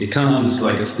Becomes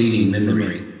like a fleeting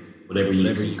memory. Whatever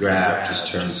you grab just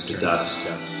turns to dust.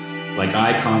 Like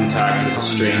eye contact with a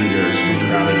stranger in a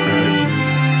crowded room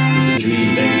is a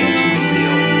dream begging to be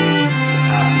real. The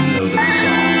passing note of a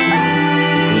song,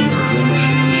 the glimmer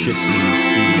of the shifting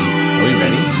sea. Are we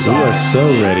ready? We are so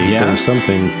ready for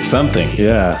something. Something.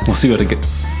 Yeah. We'll see what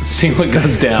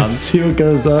goes down. See what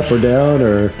goes up or down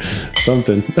or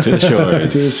something. To the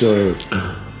shores. To the shores.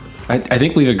 I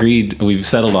think we've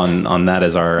settled on that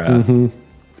as our,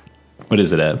 what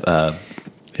is it?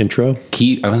 Intro?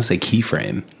 I want to say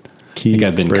keyframe. I think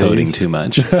I've been phrase. coding too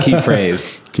much. Key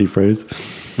phrase. Key phrase.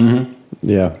 Mm-hmm.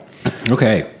 Yeah.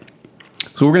 Okay.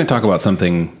 So we're going to talk about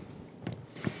something,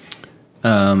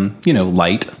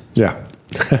 light. Yeah.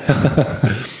 Well,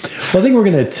 I think we're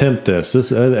going to attempt this.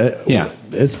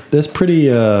 It's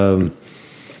pretty, I don't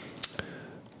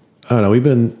know. We've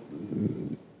been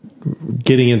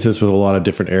getting into this with a lot of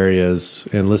different areas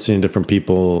and listening to different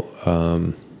people,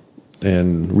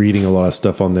 and reading a lot of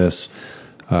stuff on this.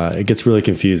 It gets really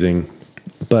confusing,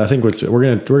 but I think we're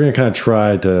gonna kind of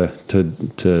try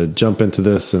to jump into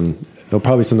this, and it'll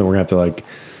probably be something we're gonna have to, like,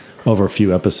 over a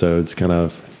few episodes, kind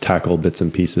of tackle bits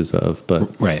and pieces of.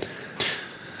 But right.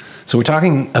 So we're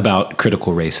talking about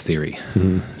critical race theory.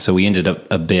 Mm-hmm. So we ended up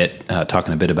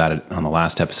talking a bit about it on the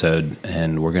last episode,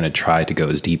 and we're going to try to go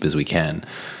as deep as we can.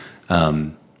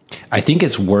 I think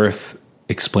it's worth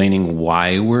explaining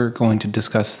why we're going to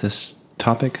discuss this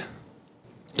topic.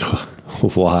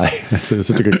 Why? That's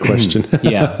such a good question.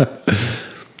 Yeah.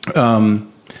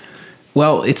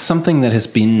 Well, it's something that has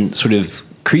been sort of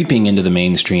creeping into the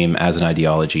mainstream as an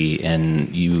ideology, and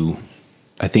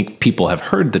I think people have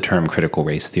heard the term critical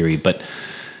race theory, but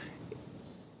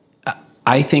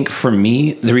I think for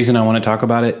me, the reason I want to talk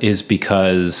about it is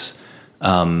because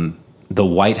the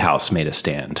White House made a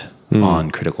stand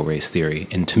on critical race theory.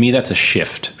 And to me, that's a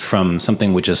shift from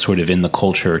something which is sort of in the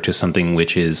culture to something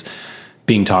which is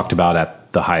being talked about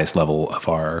at the highest level of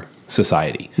our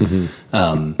society. Mm-hmm.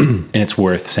 And it's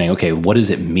worth saying, okay, what does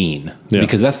it mean? Yeah.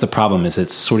 Because that's the problem, is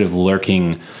it's sort of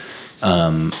lurking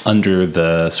under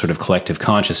the sort of collective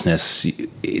consciousness.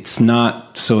 It's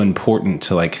not so important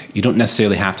to, like, you don't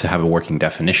necessarily have to have a working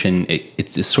definition.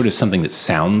 It's sort of something that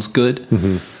sounds good.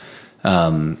 Mm-hmm.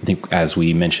 I think, as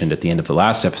we mentioned at the end of the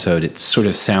last episode, it sort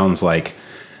of sounds like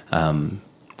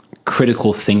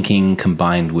critical thinking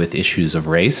combined with issues of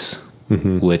race,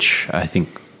 which I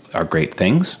think are great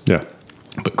things. Yeah.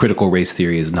 But critical race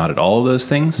theory is not at all of those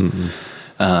things.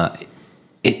 Mm-hmm.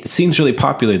 It seems really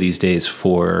popular these days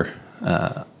for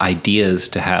ideas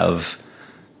to have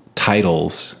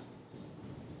titles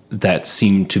that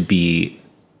seem to be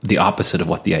the opposite of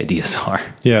what the ideas are.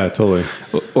 Yeah, totally.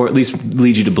 Or at least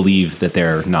lead you to believe that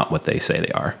they're not what they say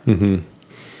they are. Mm-hmm.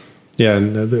 Yeah,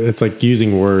 and it's like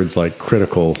using words like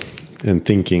critical and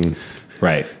thinking,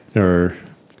 right? Or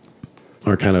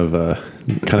kind of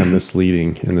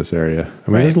misleading in this area.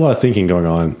 I mean, There's a lot of thinking going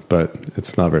on, but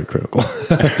it's not very critical.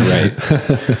 Right.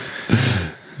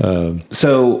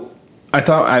 So I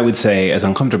thought I would say, as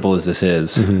uncomfortable as this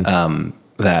is,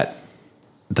 that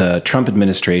the Trump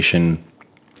administration,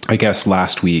 I guess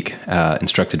last week,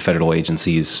 instructed federal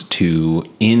agencies to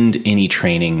end any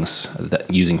trainings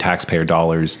using taxpayer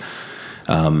dollars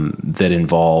that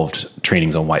involved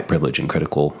trainings on white privilege and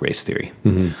critical race theory.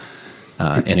 Mm-hmm.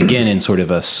 And again, in sort of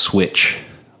a switch,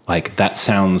 like, that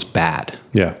sounds bad.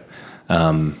 Yeah.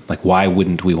 Like, why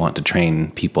wouldn't we want to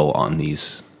train people on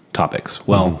these topics?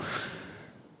 Well,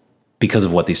 because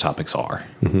of what these topics are.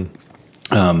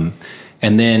 Mm-hmm.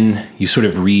 And then you sort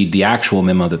of read the actual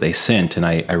memo that they sent, and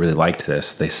I really liked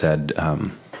this. They said,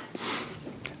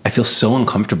 I feel so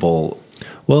uncomfortable.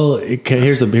 Well,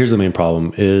 here's the main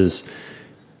problem is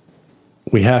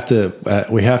we have to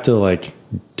like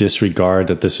disregard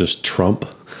that this is Trump.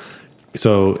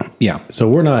 So yeah. So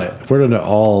we're not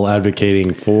all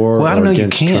advocating for or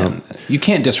against Trump. You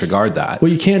can't disregard that.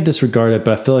 Well, you can't disregard it,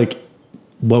 but I feel like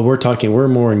we're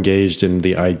more engaged in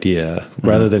the idea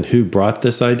rather than who brought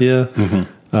this idea.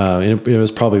 Mm-hmm. And it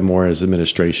was probably more his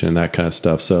administration and that kind of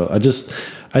stuff. So I just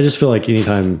feel like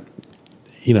anytime,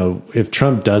 if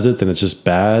Trump does it, then it's just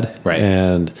bad. Right.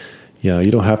 And,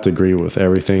 you don't have to agree with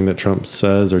everything that Trump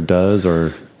says or does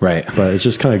right. But it's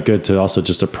just kind of good to also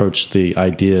just approach the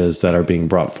ideas that are being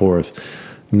brought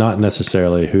forth, not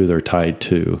necessarily who they're tied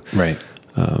to. Right.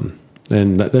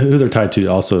 And who they're tied to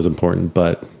also is important,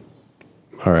 but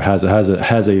is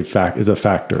a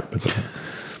factor.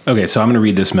 Okay, so I'm going to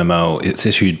read this memo. It's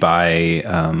issued by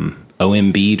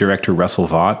OMB Director Russell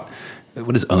Vought.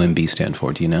 What does OMB stand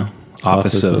for? Do you know?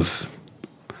 Office of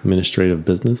administrative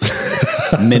business.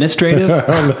 Administrative?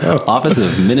 Office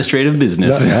of Administrative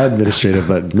Business. Not administrative,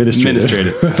 but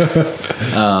administrative.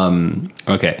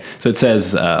 Okay. So it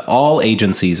says all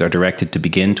agencies are directed to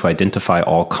begin to identify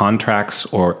all contracts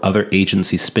or other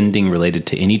agency spending related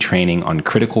to any training on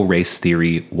critical race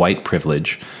theory, white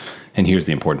privilege, and here's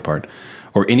the important part,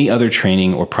 or any other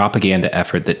training or propaganda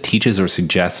effort that teaches or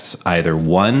suggests either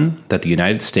 1, that the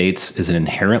United States is an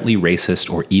inherently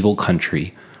racist or evil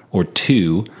country, or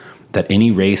 2, that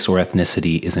any race or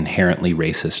ethnicity is inherently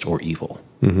racist or evil.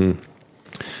 Mm-hmm.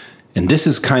 And this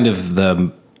is kind of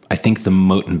I think the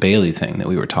Mote and Bailey thing that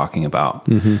we were talking about,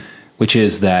 which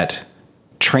is that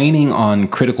training on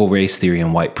critical race theory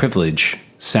and white privilege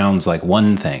sounds like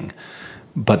one thing,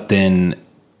 but then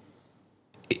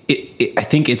I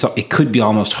think it could be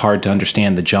almost hard to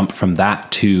understand the jump from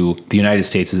that to the United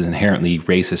States is inherently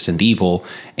racist and evil,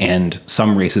 and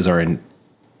some races are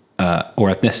or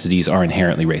ethnicities are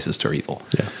inherently racist or evil.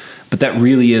 Yeah. But that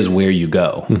really is where you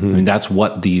go. I mean, that's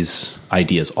what these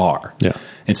ideas are. Yeah.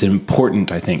 It's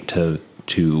important, I think,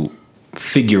 to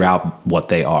figure out what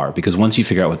they are, because once you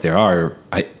figure out what they are,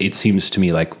 it seems to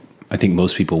me like I think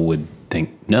most people would think,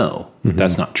 no,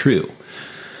 that's not true.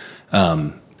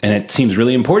 And it seems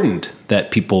really important that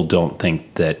people don't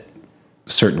think that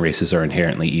certain races are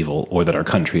inherently evil or that our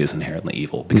country is inherently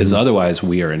evil, because otherwise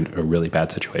we are in a really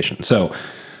bad situation. So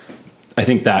I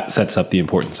think that sets up the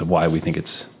importance of why we think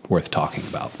it's worth talking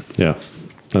about. Yeah,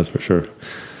 that's for sure.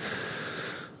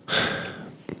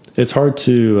 It's hard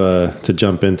to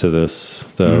jump into this,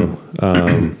 though.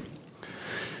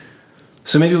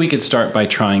 So maybe we could start by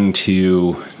trying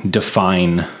to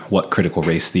define what critical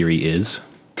race theory is.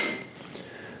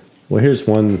 Well, here's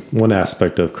one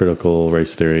aspect of critical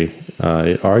race theory.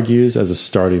 It argues as a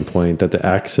starting point that the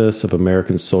axis of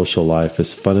American social life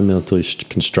is fundamentally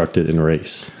constructed in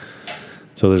race.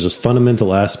 So there's this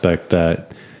fundamental aspect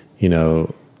that,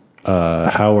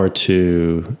 how we're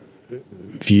to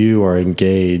view or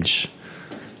engage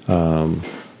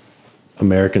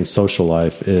American social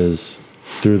life is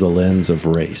through the lens of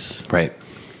race. Right.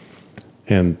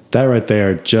 And that right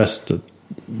there, just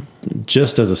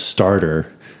as a starter,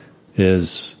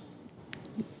 that's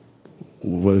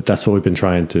what we've been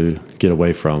trying to get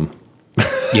away from.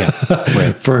 Yeah.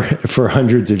 Right. for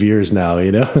hundreds of years now,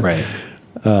 Right.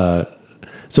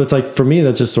 So it's like, for me,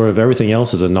 that's just sort of everything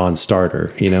else is a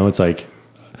non-starter. It's like,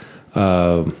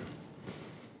 I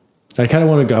kind of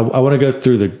want to go. I want to go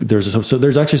through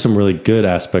there's actually some really good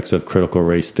aspects of critical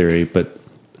race theory, but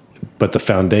the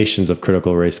foundations of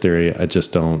critical race theory, I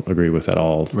just don't agree with at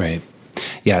all. Right.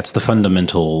 Yeah, it's the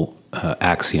fundamental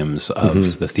axioms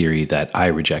of the theory that I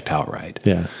reject outright.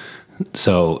 Yeah.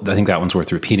 So I think that one's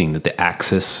worth repeating, that the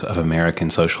axis of American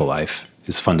social life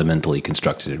is fundamentally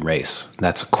constructed in race.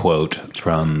 That's a quote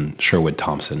from Sherwood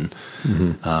Thompson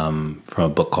from a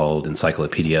book called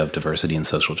Encyclopedia of Diversity and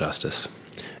Social Justice.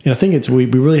 And I think we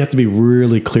really have to be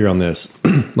really clear on this,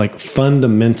 like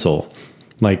fundamental,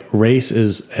 like race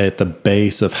is at the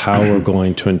base of how we're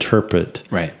going to interpret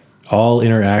all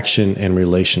interaction and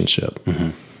relationship.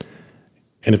 And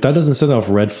if that doesn't set off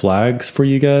red flags for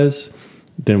you guys,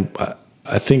 then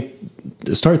I think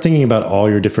start thinking about all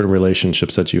your different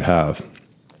relationships that you have.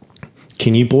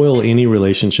 Can you boil any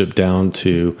relationship down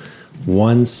to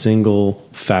one single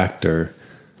factor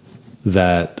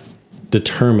that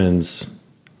determines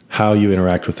how you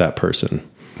interact with that person?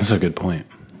 That's a good point.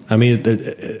 I mean,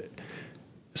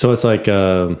 so it's like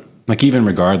even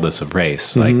regardless of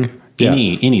race, like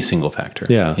any single factor.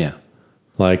 Yeah. Yeah.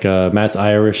 Like Matt's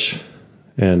Irish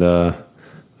and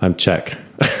I'm Czech.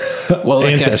 Well,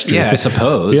 ancestry. I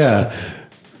suppose. Yeah.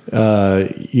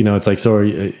 It's like, so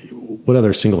what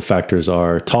other single factors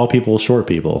are tall people, short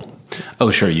people?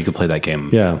 Oh, sure. You could play that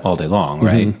game all day long,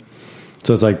 right?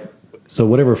 So it's like, so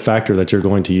whatever factor that you're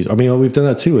going to use. I mean, we've done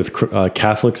that too with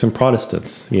Catholics and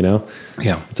Protestants, Yeah.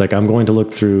 It's like, I'm going to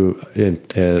look through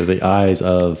the eyes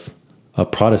of a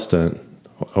Protestant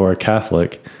or a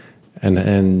Catholic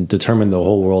and determine the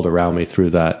whole world around me through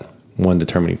that one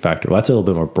determining factor. Well, that's a little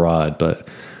bit more broad, but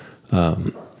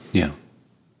yeah.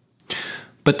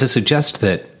 But to suggest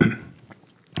that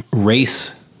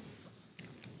race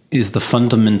is the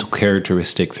fundamental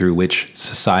characteristic through which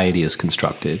society is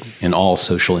constructed and all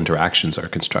social interactions are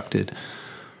constructed,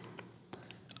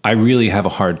 I really have a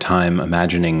hard time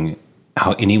imagining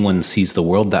how anyone sees the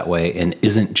world that way and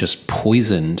isn't just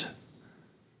poisoned.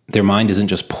 Their mind isn't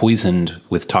just poisoned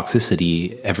with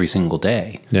toxicity every single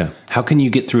day. Yeah. How can you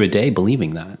get through a day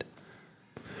believing that?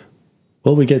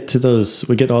 Well, we get all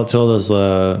those,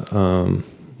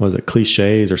 was it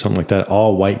cliches or something like that?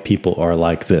 All white people are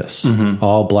like this.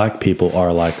 All black people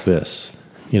are like this.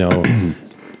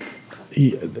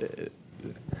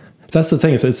 that's the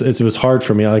thing. It was hard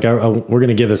for me. Like we're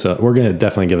going to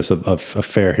definitely give this a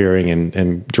fair hearing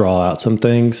and draw out some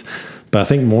things. But I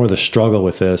think more the struggle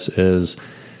with this is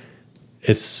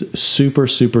it's super,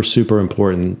 super, super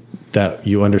important that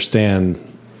you understand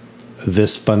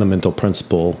this fundamental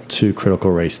principle to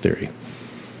critical race theory,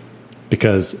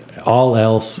 because all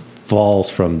else falls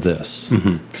from this.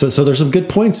 So there's some good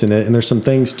points in it, and there's some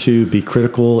things to be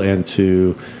critical and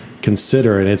to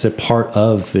consider, and it's a part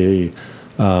of the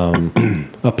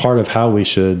a part of how we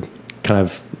should kind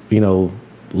of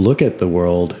look at the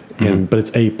world. But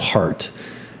it's a part.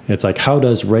 It's like, how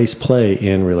does race play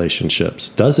in relationships?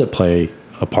 Does it play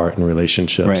a part in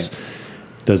relationships? Right.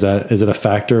 Is it a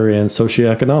factor in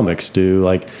socioeconomics? Do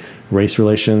like race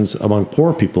relations among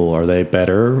poor people, are they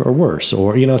better or worse?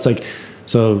 Or it's like,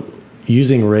 so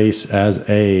using race as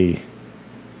a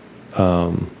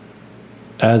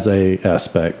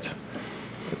aspect.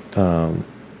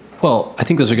 Well, I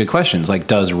think those are good questions. Like,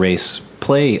 does race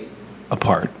play a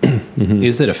part?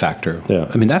 Is it a factor?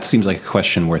 Yeah. I mean, that seems like a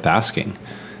question worth asking.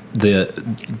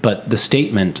 But the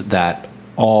statement that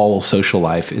all social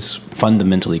life is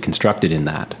fundamentally constructed in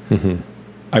that,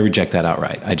 I reject that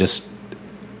outright.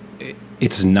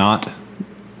 It's not,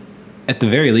 at the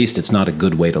very least, it's not a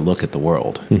good way to look at the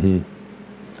world.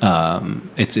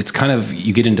 It's kind of,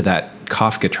 you get into that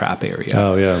Kafka trap area.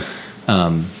 Oh yeah.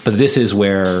 But this is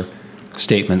where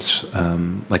statements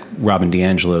like Robin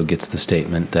DiAngelo gets the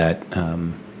statement that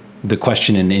the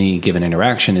question in any given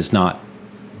interaction is not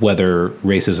whether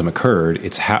racism occurred.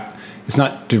 It's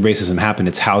not did racism happen,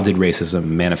 it's how did racism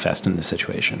manifest in the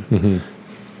situation.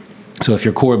 So if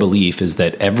your core belief is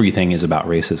that everything is about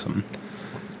racism,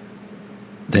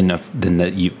 then that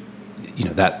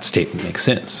that statement makes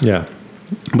sense. Yeah.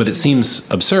 But it seems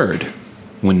absurd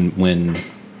when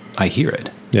I hear it.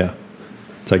 Yeah.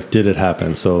 It's like, did it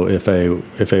happen? So if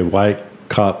a white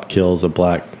cop kills a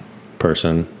black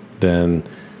person, then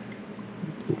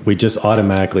we just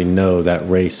automatically know that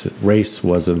race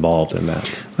was involved in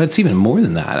that. But it's even more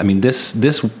than that. I mean, this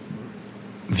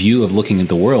view of looking at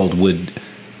the world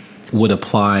would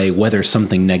apply whether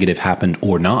something negative happened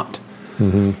or not.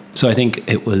 So I think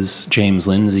it was James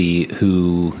Lindsay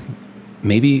who,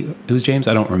 maybe it was James,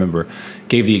 I don't remember,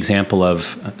 gave the example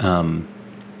of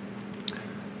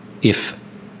if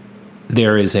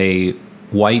there is a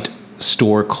white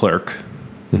store clerk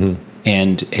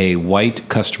and a white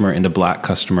customer and a black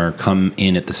customer come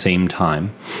in at the same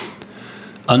time,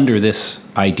 under this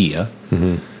idea,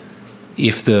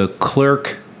 if the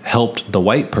clerk helped the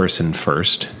white person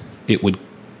first, it would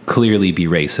clearly be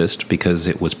racist because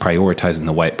it was prioritizing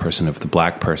the white person over the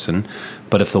black person.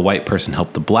 But if the white person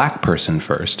helped the black person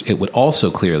first, it would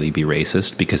also clearly be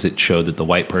racist because it showed that the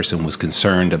white person was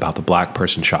concerned about the black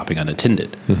person shopping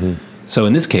unattended. So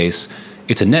in this case,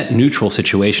 it's a net neutral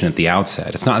situation at the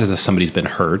outset. It's not as if somebody's been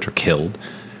hurt or killed.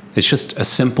 It's just a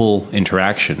simple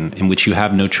interaction in which you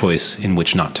have no choice in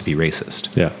which not to be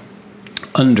racist. Yeah.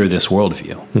 Under this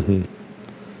worldview.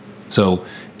 So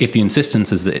if the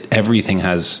insistence is that everything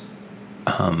is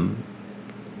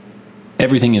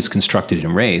constructed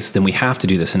in race, then we have to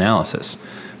do this analysis.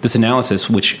 This analysis,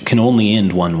 which can only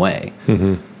end one way.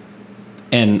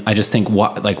 And I just think,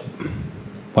 why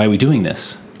are we doing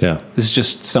this? Yeah. This is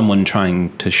just someone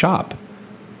trying to shop.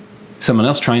 Someone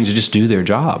else trying to just do their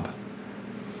job.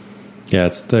 Yeah,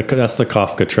 that's the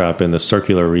Kafka trap and the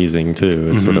circular reasoning too.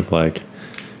 It's sort of like,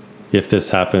 if this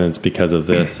happened, it's because of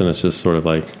this, and it's just sort of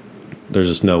like, there's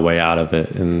just no way out of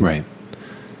it. And right.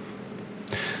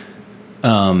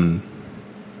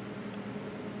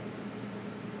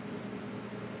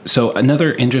 So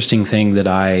another interesting thing that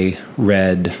I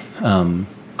read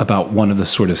about one of the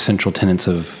sort of central tenets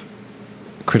of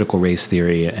critical race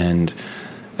theory, and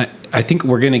I think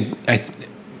we're going to...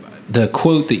 the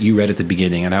quote that you read at the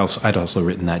beginning, and I'd also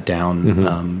written that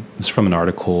down. It's from an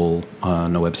article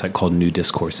on a website called New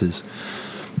Discourses,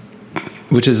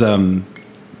 which is a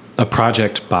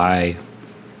project by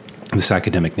this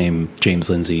academic named James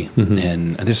Lindsay,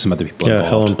 and there's some other people involved.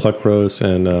 Helen Pluckrose,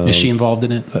 and is she involved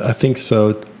in it? I think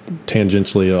so,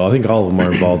 tangentially. I think all of them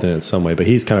are involved in it in some way, but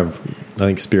he's kind of, I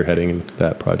think, spearheading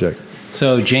that project.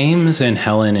 So James and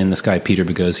Helen and this guy Peter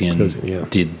Boghossian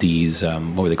did these.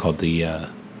 What were they called? The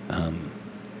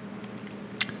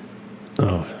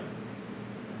oh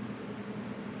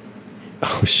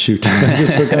shoot! I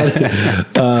just forgot it.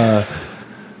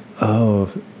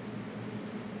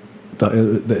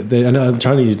 I'm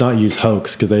trying to not use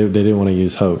hoax because they didn't want to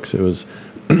use hoax. It was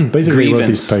basically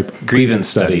grievance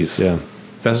studies. Yeah,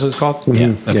 that's what it's called.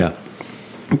 Yeah. Okay. Yeah.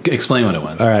 Explain what it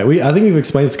was. All right. I think we've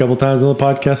explained this a couple times on the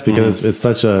podcast because it's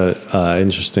such a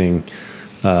interesting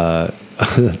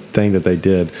thing that they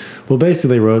did. Well,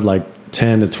 basically, they wrote like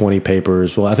 10 to 20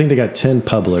 papers. Well, I think they got 10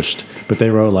 published, but they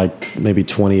wrote like maybe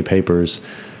 20 papers,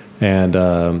 and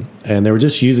they were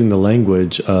just using the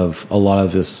language of a lot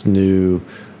of this new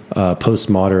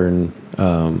postmodern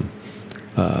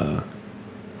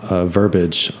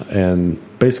verbiage.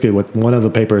 And basically, what one of the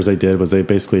papers they did was they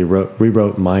basically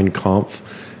rewrote Mein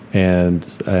Kampf and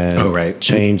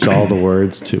changed all the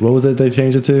words to, what was it they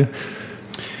changed it to?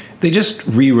 They just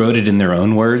rewrote it in their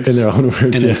own words. And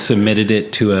then yeah. submitted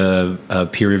it to a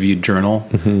peer-reviewed journal.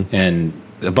 Mm-hmm. And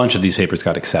a bunch of these papers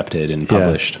got accepted and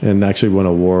published. Yeah, and actually won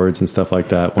awards and stuff like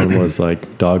that. One was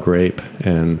like dog rape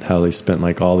and how they spent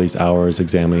like all these hours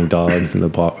examining dogs in the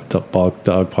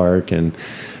dog park and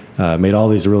made all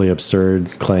these really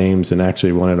absurd claims and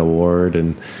actually won an award.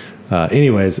 And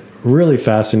anyways, really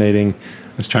fascinating.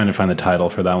 I was trying to find the title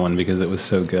for that one because it was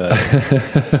so good.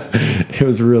 It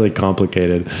was really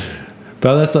complicated.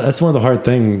 But that's one of the hard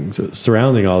things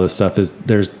surrounding all this stuff is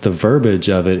there's the verbiage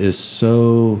of it is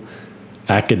so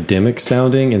academic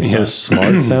sounding and so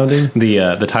smart sounding.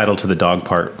 The title to the dog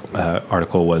park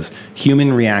article was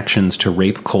Human Reactions to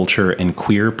Rape Culture and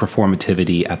Queer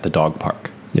Performativity at the Dog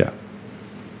Park. Yeah.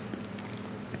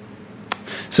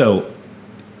 So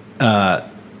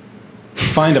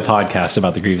find a podcast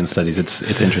about the grievance studies.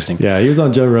 It's interesting. Yeah, he was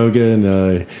on Joe Rogan.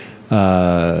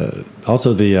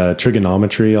 Also, the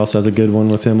trigonometry also has a good one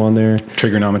with him on there.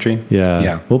 Trigonometry?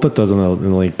 Yeah. We'll put those in the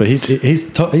link. But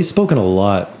he's spoken a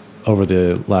lot over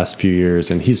the last few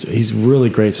years, and he's really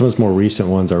great. Some of his more recent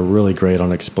ones are really great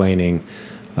on explaining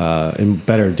in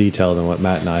better detail than what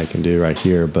Matt and I can do right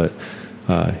here. But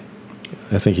I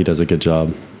think he does a good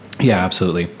job. Yeah,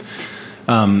 absolutely.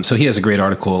 So he has a great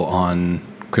article on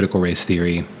critical race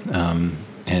theory,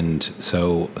 and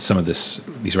so some of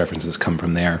these references come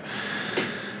from there.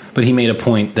 But he made a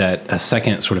point that a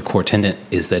second sort of core tenet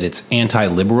is that it's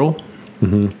anti-liberal,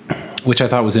 which I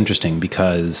thought was interesting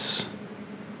because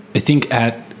I think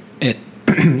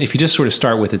if you just sort of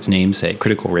start with its namesake,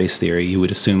 critical race theory, you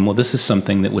would assume, well, this is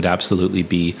something that would absolutely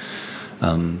be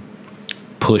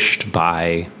pushed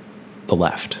by the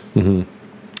left.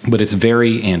 But it's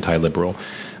very anti-liberal.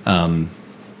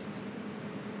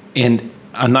 And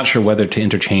I'm not sure whether to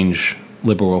interchange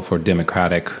liberal for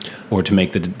democratic or to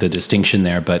make the distinction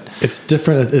there, but it's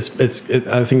different.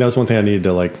 I think that was one thing I needed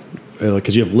to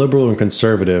because you have liberal and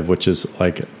conservative, which is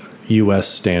like U.S.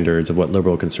 standards of what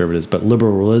liberal conservative is, but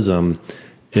liberalism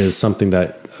is something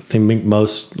that I think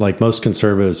most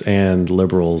conservatives and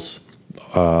liberals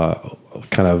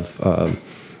kind of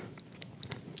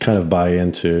buy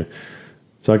into.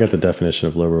 So I got the definition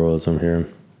of liberalism here.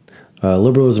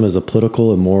 Liberalism is a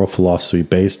political and moral philosophy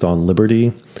based on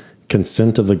liberty,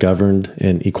 consent of the governed,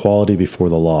 and equality before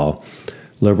the law.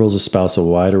 Liberals espouse a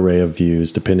wide array of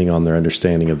views depending on their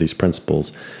understanding of these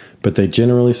principles, but they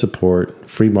generally support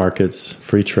free markets,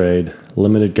 free trade,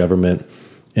 limited government,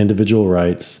 individual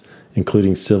rights,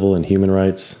 including civil and human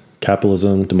rights,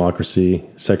 capitalism, democracy,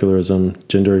 secularism,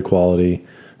 gender equality,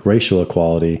 racial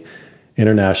equality,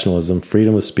 internationalism,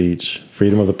 freedom of speech,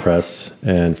 freedom of the press,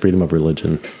 and freedom of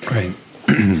religion. Right.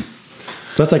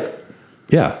 So that's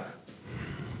yeah.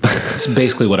 It's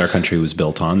basically what our country was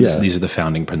built on. Yeah. These are the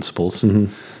founding principles,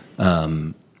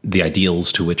 the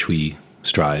ideals to which we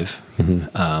strive.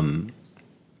 And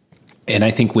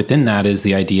I think within that is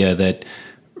the idea that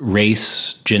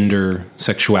race, gender,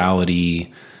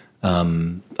 sexuality,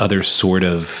 other sort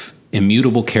of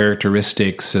immutable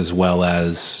characteristics, as well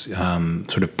as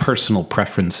sort of personal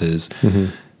preferences,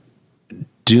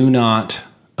 do not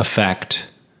affect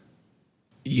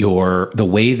the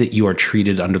way that you are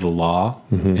treated under the law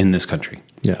in this country.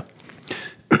 Yeah.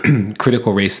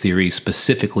 Critical race theory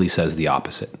specifically says the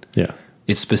opposite. Yeah.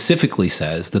 It specifically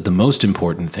says that the most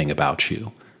important thing about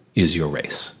you is your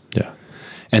race. Yeah.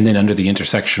 And then under the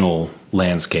intersectional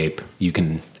landscape, you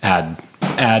can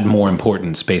add more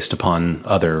importance based upon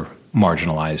other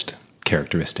marginalized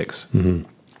characteristics.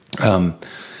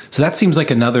 So that seems like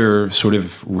another sort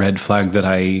of red flag that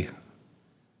I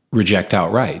reject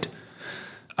outright.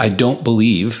 I don't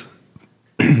believe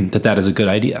that is a good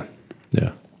idea.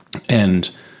 Yeah. And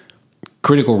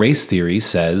critical race theory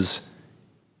says,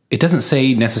 it doesn't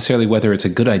say necessarily whether it's a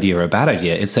good idea or a bad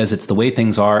idea. It says it's the way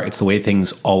things are, it's the way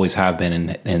things always have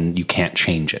been, and you can't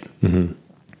change it.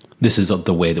 This is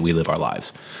the way that we live our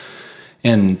lives.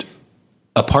 And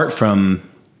apart from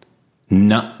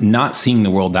not seeing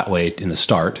the world that way in the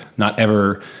start, not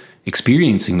ever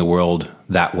experiencing the world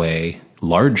that way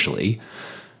largely,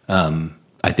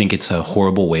 I think it's a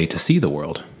horrible way to see the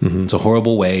world. It's a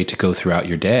horrible way to go throughout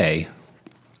your day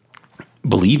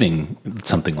believing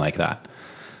something like that.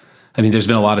 I mean, there's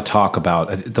been a lot of talk about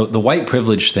the white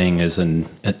privilege thing is an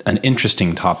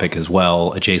interesting topic as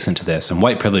well, adjacent to this. And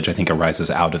white privilege, I think, arises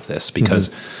out of this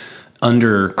because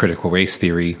under critical race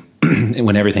theory,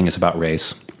 when everything is about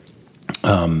race,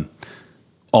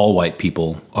 all white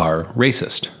people are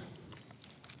racist.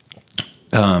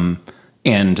 And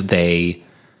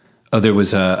there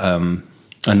was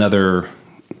another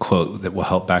quote that will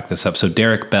help back this up. So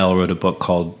Derek Bell wrote a book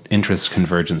called Interest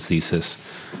Convergence Thesis,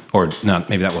 or not,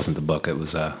 maybe that wasn't the book. It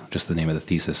was just the name of the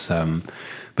thesis.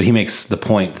 But he makes the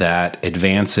point that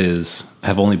advances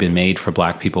have only been made for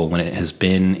black people when it has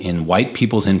been in white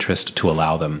people's interest to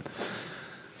allow them.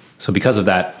 So because of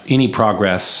that, any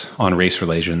progress on race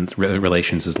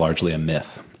relations is largely a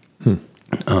myth.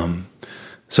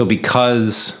 So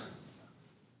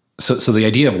the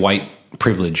idea of white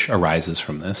privilege arises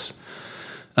from this.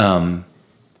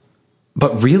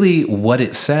 But really what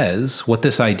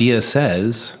this idea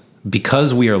says,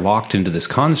 because we are locked into this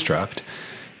construct,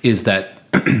 is that,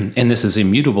 and this is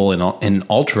immutable and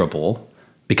alterable,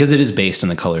 because it is based on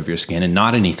the color of your skin and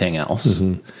not anything else.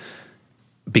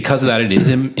 Because of that, it is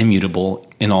immutable,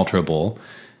 inalterable.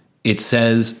 It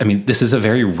says, I mean, this is a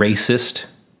very racist,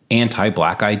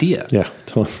 anti-black idea. Yeah,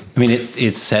 totally. I mean,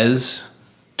 it says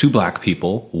to black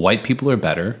people, white people are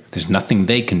better. There's nothing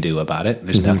they can do about it.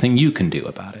 There's nothing you can do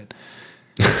about it.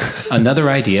 Another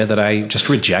idea that I just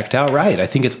reject outright. I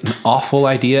think it's an awful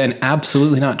idea and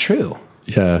absolutely not true.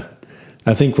 Yeah.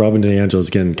 I think Robin DiAngelo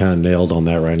is getting kind of nailed on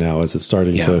that right now as it's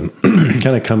starting to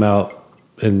kind of come out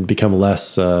and become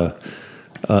less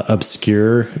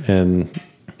obscure, and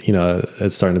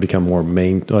it's starting to become more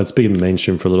it's been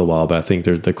mainstream for a little while, but I think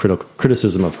the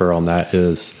criticism of her on that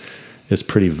is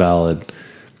pretty valid,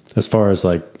 as far as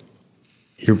like,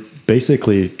 you're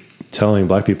basically telling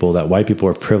black people that white people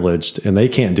are privileged and they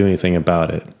can't do anything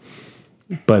about it,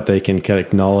 but they can kind of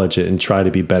acknowledge it and try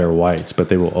to be better whites, but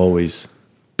they will always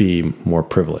be more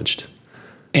privileged.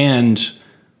 And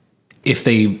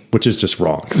which is just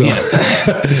wrong. So. Yeah.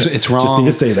 It's wrong. Just need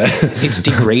to say that. It's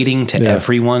degrading to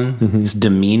everyone. It's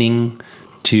demeaning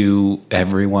to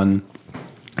everyone.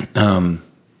 And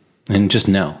just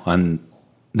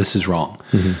this is wrong.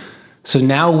 So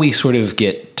now we sort of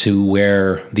get to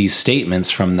where these statements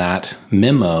from that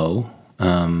memo,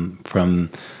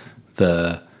 from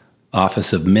the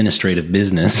Office of Administrative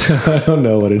Business. I don't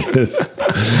know what it is.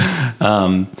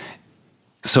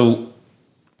 So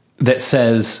that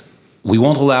says, we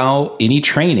won't allow any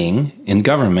training in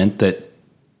government that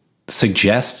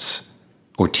suggests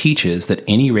or teaches that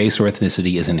any race or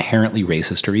ethnicity is inherently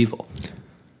racist or evil.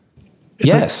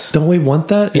 Yes. Like, don't we want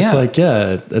that? It's like,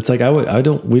 it's like,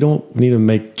 we don't need to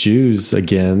make Jews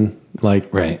again,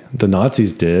 like the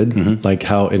Nazis did, like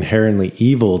how inherently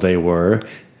evil they were.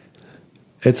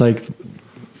 It's like,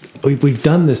 we've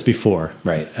done this before,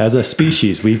 right? As a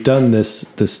species, we've done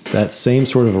that same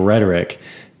sort of rhetoric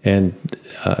and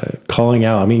calling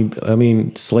out. I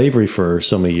mean, slavery for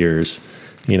so many years,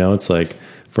 it's like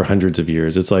for hundreds of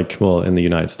years. It's like, well, in the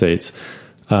United States,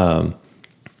 we've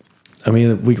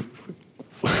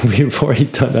already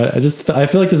done that. I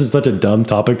feel like this is such a dumb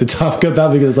topic to talk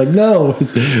about, because it's like, no,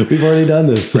 we've already done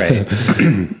this, right?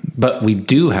 But we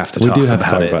do have to. Talk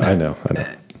about it. I know.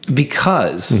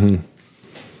 Because.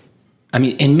 I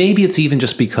mean, and maybe it's even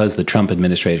just because the Trump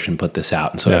administration put this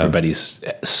out, and so everybody's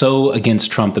so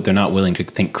against Trump that they're not willing to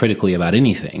think critically about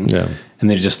anything, and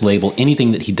they just label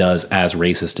anything that he does as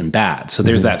racist and bad. So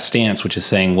there's that stance, which is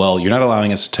saying, well, you're not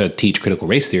allowing us to teach critical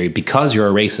race theory because you're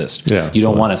a racist. You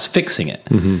don't want us fixing it.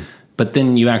 But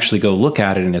then you actually go look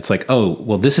at it, and it's like, oh,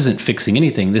 well, this isn't fixing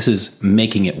anything. This is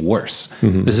making it worse.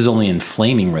 This is only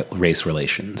inflaming race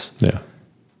relations.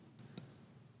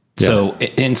 So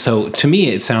to me,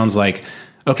 it sounds like,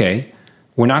 okay,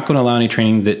 we're not going to allow any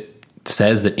training that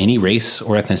says that any race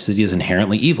or ethnicity is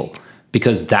inherently evil,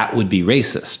 because that would be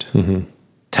racist.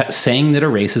 Saying that a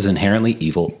race is inherently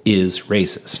evil is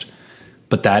racist.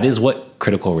 But that is what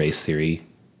critical race theory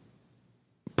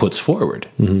puts forward.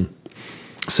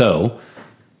 So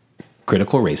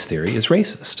critical race theory is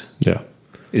racist.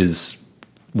 Is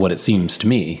what it seems to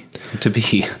me to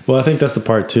be. Well, I think that's the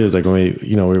part too, is like when we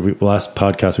last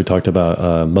podcast, we talked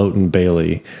about Mote and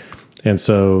Bailey. And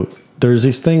so there's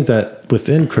these things that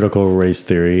within critical race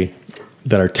theory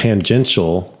that are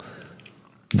tangential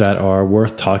that are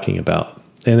worth talking about.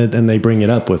 And they bring it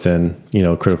up within,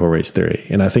 critical race theory.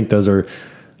 And I think those are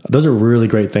really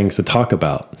great things to talk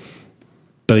about.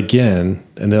 But again,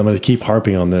 and then I'm going to keep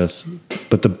harping on this,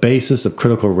 but the basis of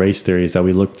critical race theory is that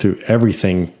we look through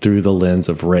everything through the lens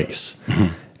of race.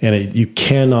 And you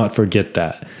cannot forget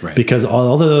that, Right. because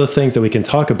all the other things that we can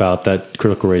talk about that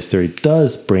critical race theory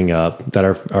does bring up that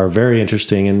are very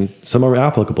interesting, and some are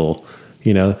applicable,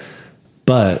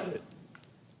 but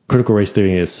critical race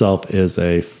theory itself is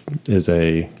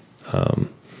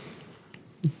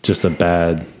just a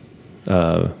bad,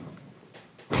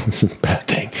 it's a bad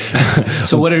thing.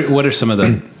 So what are some of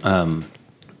the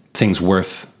things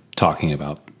worth talking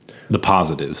about? The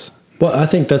positives. Well, I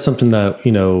think that's something that,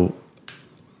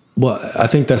 I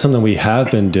think that's something we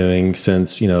have been doing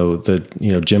since,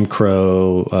 Jim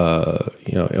Crow,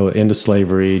 end of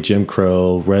slavery, Jim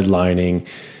Crow, redlining,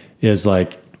 is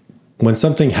like when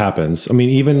something happens, I mean,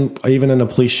 even in a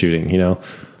police shooting,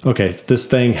 okay, this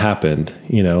thing happened,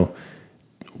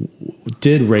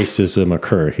 did racism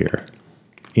occur here?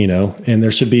 And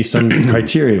there should be some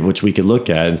criteria of which we could look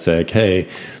at and say, like, hey,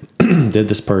 did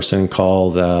this person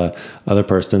call the other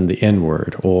person the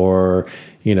N-word? Or,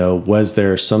 was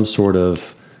there some sort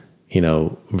of,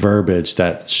 verbiage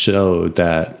that showed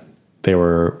that they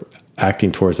were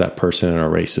acting towards that person in a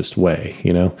racist way,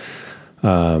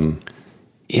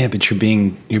 Yeah, but you're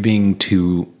being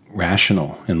too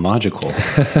rational and logical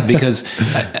because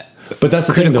but that's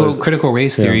the critical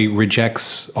race theory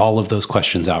rejects all of those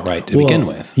questions outright to begin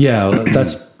with. Yeah,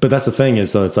 that's the thing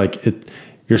is, though, it's like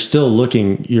you're still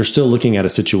looking at a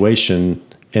situation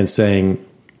and saying,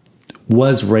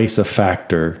 was race a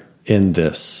factor in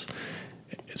this?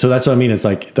 So that's what I mean. It's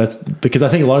like, that's because I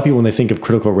think a lot of people, when they think of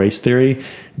critical race theory,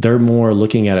 they're more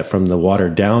looking at it from the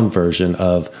watered down version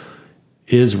of,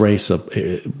 is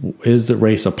the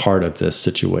race a part of this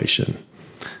situation?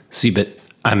 See, but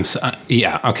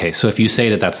okay. So if you say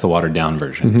that that's the watered down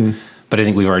version, but I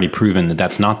think we've already proven that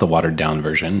that's not the watered down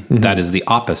version. That is the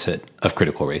opposite of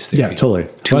critical race theory. Yeah, totally.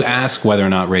 To ask whether or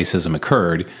not racism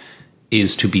occurred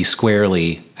is to be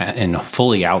squarely and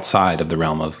fully outside of the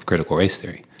realm of critical race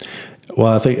theory.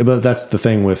 Well, I think, but that's the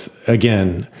thing with,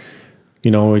 again,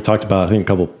 when we talked about, I think a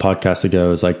couple podcasts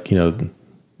ago, is like,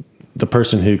 the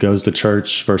person who goes to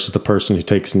church versus the person who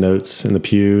takes notes in the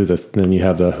pew. Then you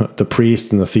have the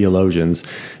priest and the theologians.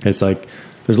 It's like,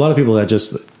 there's a lot of people that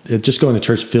just going to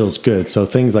church feels good. So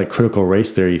things like critical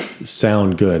race theory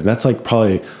sound good. And that's like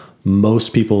probably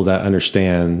most people that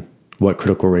understand what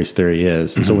critical race theory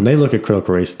is. And so when they look at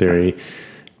critical race theory,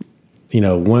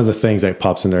 one of the things that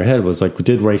pops in their head was like,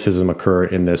 did racism occur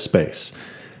in this space?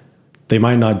 They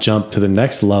might not jump to the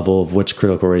next level of which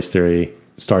critical race theory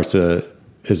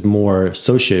is more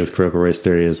associated with critical race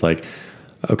theory, is like,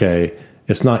 okay,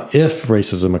 it's not if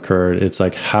racism occurred, it's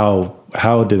like how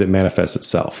did it manifest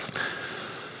itself?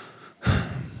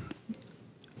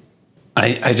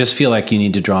 I just feel like you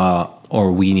need to draw,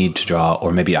 or we need to draw,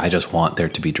 or maybe I just want there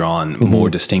to be drawn more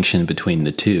distinction between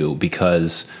the two,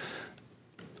 because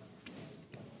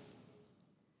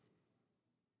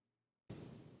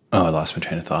I lost my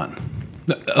train of thought.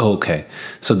 Oh, okay.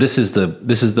 So this is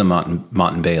the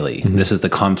Mott and Bailey. This is the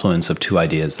confluence of two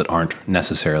ideas that aren't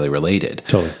necessarily related.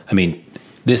 Totally. I mean,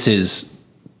 this is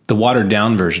the watered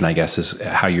down version, I guess, is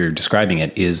how you're describing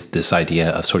it, is this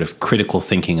idea of sort of critical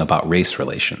thinking about race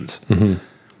relations,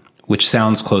 which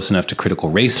sounds close enough to critical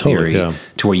race theory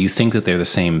to where you think that they're the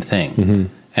same thing.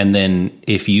 And then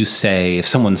if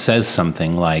someone says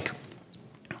something like,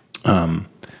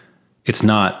 it's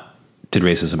not, did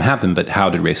racism happen, but how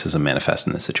did racism manifest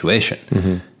in this situation?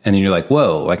 And then you're like,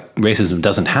 whoa, like racism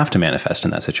doesn't have to manifest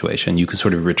in that situation. You can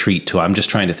sort of retreat to, I'm just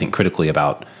trying to think critically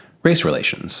about race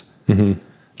relations.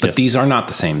 But these are not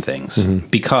the same things,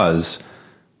 because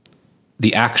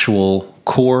the actual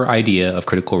core idea of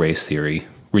critical race theory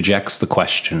rejects the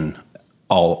question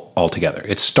altogether.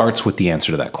 It starts with the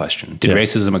answer to that question. Did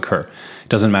racism occur? It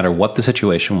doesn't matter what the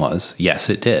situation was. Yes,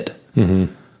 it did.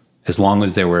 As long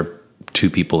as there were two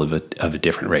people of a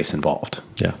different race involved.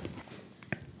 Yeah.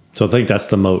 So I think that's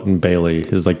the Moat and Bailey,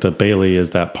 is like the Bailey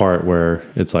is that part where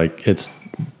it's like, it's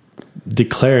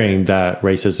declaring that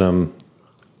racism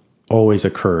always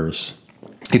occurs.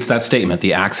 It's that statement,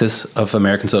 the axis of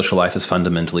American social life is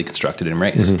fundamentally constructed in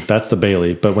race. That's the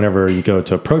Bailey. But whenever you go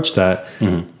to approach that,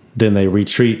 then they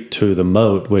retreat to the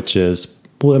Moat, which is,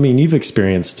 well, I mean, you've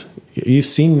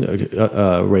seen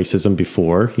racism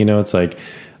before, it's like,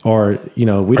 or, we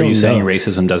don't know. Are you saying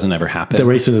racism doesn't ever happen? That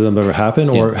racism doesn't ever happen?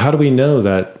 Or how do we know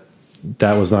that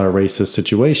was not a racist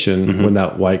situation when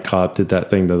that white cop did that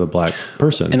thing to the black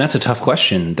person? And that's a tough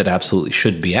question that absolutely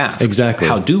should be asked. Exactly.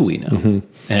 How do we know?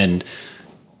 And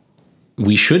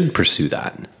we should pursue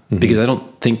that, because I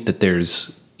don't think that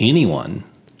there's anyone,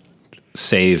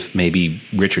 save maybe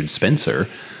Richard Spencer,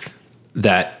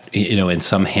 that, in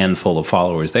some handful of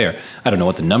followers there, I don't know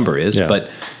what the number is, but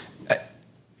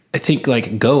I think,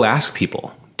 like, go ask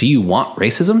people, do you want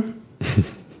racism?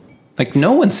 Like,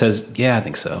 no one says, yeah, I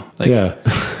think so. Like, Yeah.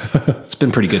 it's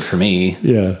been pretty good for me.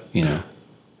 Yeah. You know?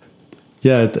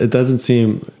 Yeah. It doesn't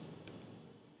seem,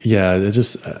 yeah, it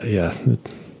just, yeah.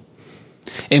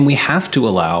 And we have to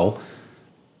allow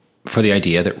for the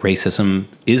idea that racism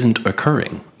isn't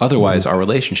occurring. Otherwise, our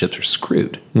relationships are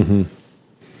screwed.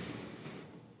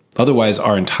 Otherwise,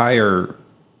 our entire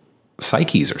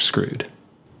psyches are screwed.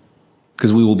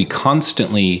 Because we will be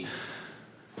constantly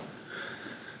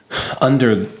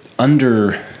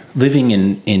under living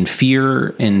in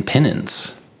fear and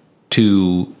penance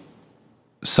to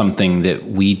something that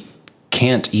we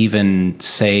can't even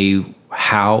say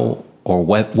how or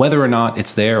whether or not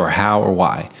it's there or how or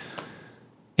why.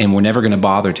 And we're never going to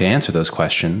bother to answer those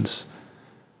questions.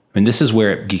 I mean, this is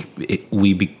where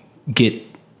we get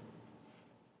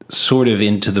sort of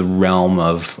into the realm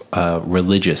of a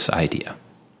religious idea.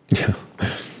 Yeah.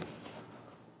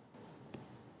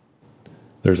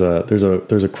 There's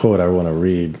a quote I want to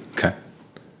read. Okay.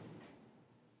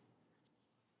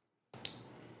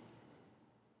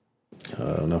 I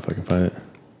don't know if I can find it.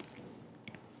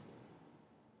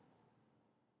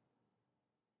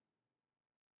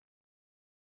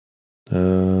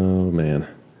 Oh man.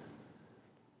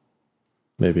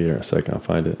 Maybe in a second I'll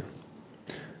find it.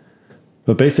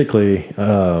 But basically,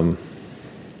 oh,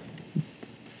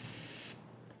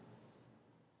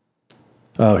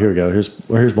 here we go.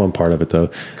 Here's one part of it, though.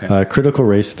 Okay. Critical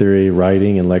race theory,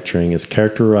 writing, and lecturing is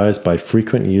characterized by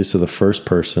frequent use of the first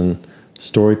person,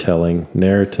 storytelling,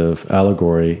 narrative,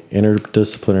 allegory,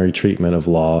 interdisciplinary treatment of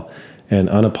law, and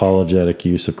unapologetic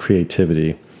use of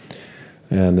creativity.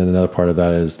 And then another part of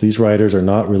that is these writers are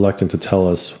not reluctant to tell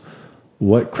us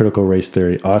what critical race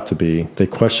theory ought to be. They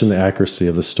question the accuracy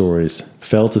of the stories,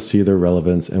 fail to see their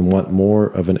relevance, and want more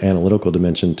of an analytical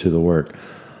dimension to the work.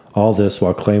 All this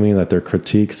while claiming that their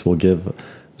critiques will give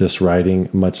this writing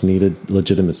much needed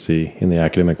legitimacy in the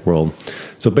academic world.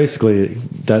 So basically,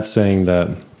 that's saying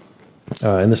that,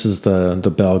 and this is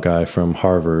the Bell guy from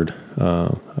Harvard.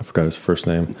 I forgot his first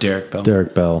name. Derek Bell.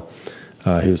 Derek Bell.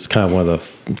 He was kind of one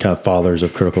of the kind of fathers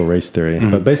of critical race theory.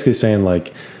 But basically saying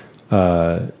like,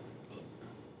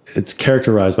 it's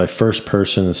characterized by first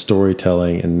person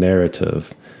storytelling and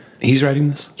narrative. He's writing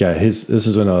this? Yeah, this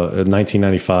is in a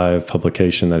 1995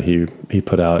 publication that he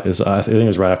put out. I think it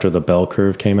was right after the Bell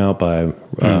Curve came out by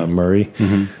Murray.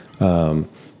 It's a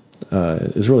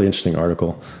really interesting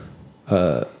article.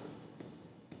 But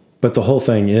the whole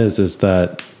thing is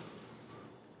that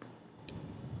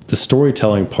the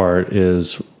storytelling part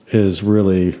is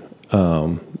really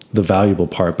the valuable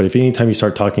part. But if anytime you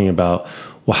start talking about,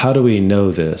 well, how do we know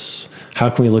this? How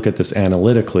can we look at this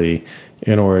analytically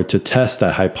in order to test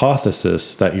that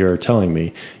hypothesis that you're telling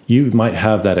me? You might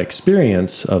have that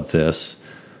experience of this,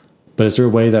 but is there a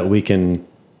way that we can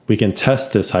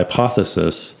test this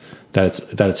hypothesis that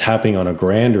it's happening on a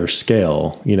grander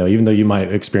scale? You know, even though you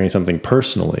might experience something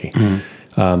personally,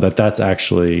 that's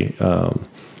actually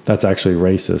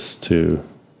racist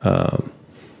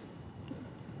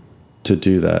to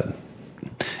do that.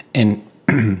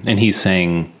 And he's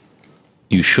saying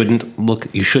you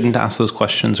shouldn't ask those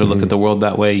questions or look at the world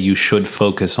that way. You should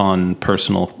focus on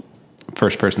personal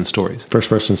first-person stories.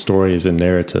 First-person stories and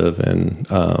narrative. And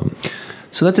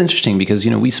so that's interesting because,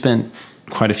 you know, we spent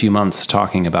quite a few months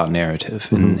talking about narrative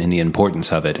and the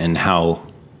importance of it and how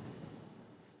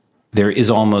there is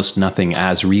almost nothing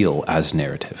as real as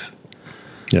narrative.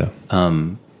 Yeah.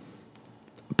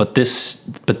 But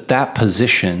that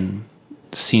position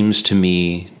seems to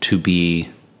me to be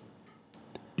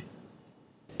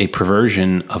a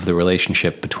perversion of the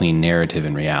relationship between narrative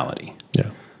and reality. Yeah.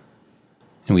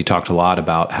 And we talked a lot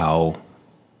about how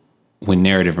when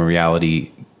narrative and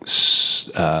reality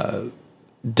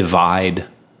divide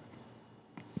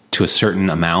to a certain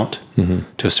amount,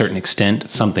 to a certain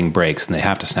extent, something breaks and they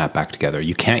have to snap back together.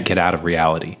 You can't get out of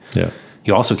reality. Yeah.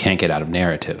 You also can't get out of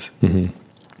narrative.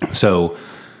 So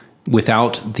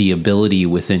without the ability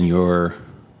within your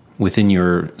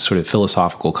sort of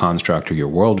philosophical construct or your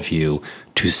worldview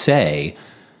to say,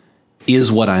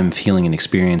 is what I'm feeling and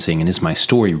experiencing and is my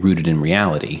story rooted in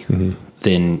reality,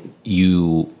 then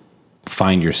you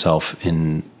find yourself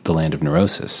in the land of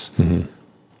neurosis.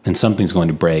 And something's going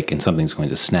to break and something's going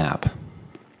to snap.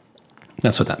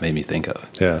 That's what that made me think of.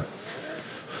 Yeah.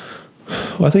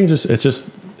 Well, I think it's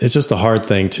just a hard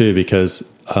thing too, because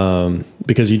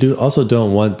you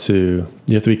don't want to,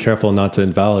 you have to be careful not to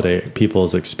invalidate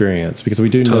people's experience, because we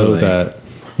do know that,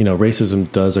 you know,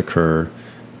 racism does occur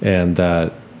and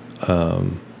that,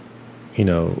 you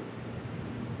know,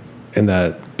 and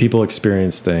that people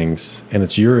experience things, and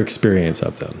it's your experience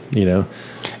of them, you know?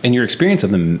 And your experience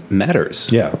of them matters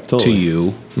totally. to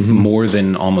you more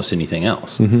than almost anything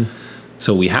else.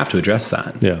 So we have to address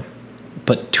that. Yeah.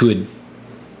 But well,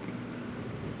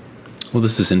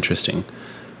 this is interesting.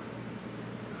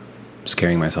 I'm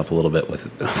scaring myself a little bit with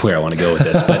where I want to go with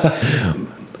this,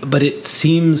 but it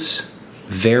seems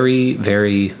very,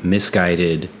 very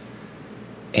misguided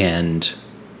and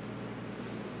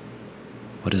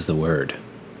what is the word?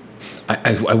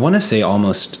 I want to say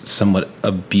almost somewhat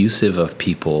abusive of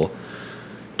people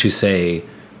to say,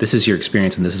 this is your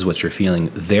experience and this is what you're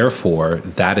feeling. Therefore,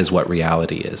 that is what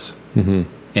reality is.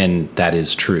 And that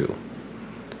is true.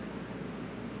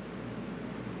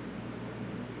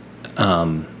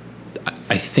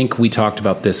 I think we talked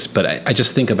about this, but I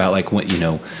just think about like, what, you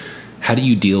know, how do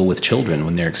you deal with children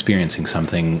when they're experiencing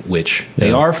something which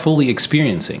they are fully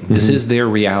experiencing? This is their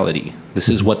reality. This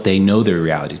is what they know their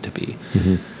reality to be.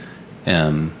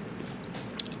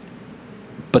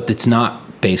 But it's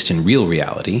not based in real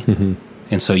reality.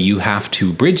 And so you have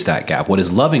to bridge that gap. What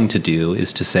is loving to do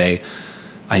is to say,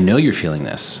 I know you're feeling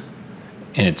this,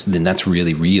 and then that's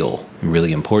really real and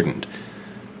really important.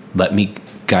 Let me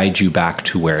guide you back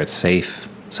to where it's safe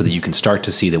so that you can start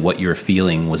to see that what you're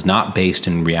feeling was not based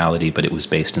in reality, but it was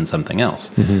based in something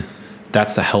else.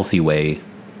 That's a healthy way,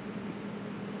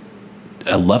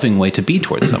 a loving way to be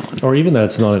towards someone. Or even that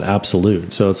it's not an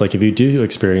absolute. So it's like if you do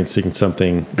experiencing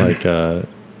something like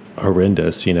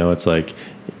horrendous, you know, it's like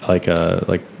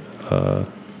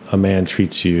a man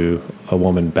treats a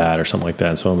woman bad or something like that.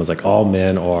 And someone was like, all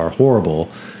men are horrible.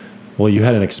 Well, you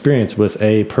had an experience with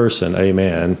a person, a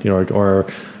man, you know, or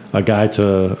a guy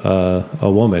to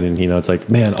a woman, and you know, it's like,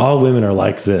 man, all women are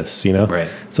like this, you know. Right.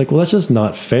 It's like, well, that's just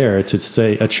not fair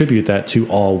to attribute that to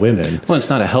all women. Well, it's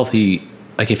not a healthy.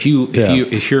 Like if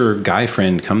your guy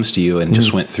friend comes to you and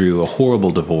just went through a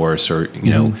horrible divorce, or you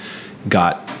know,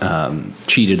 got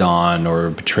cheated on or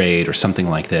betrayed or something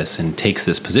like this, and takes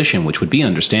this position, which would be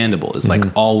understandable, is like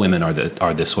all women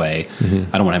are this way. I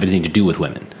don't want to have anything to do with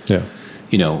women. Yeah.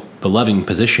 You know, the loving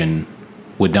position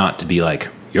would not to be like,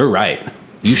 you're right.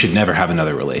 You should never have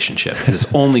another relationship.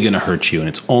 It's only going to hurt you, and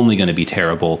it's only going to be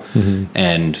terrible,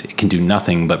 and it can do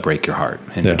nothing but break your heart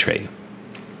and betray you.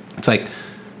 It's like,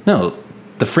 no,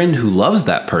 the friend who loves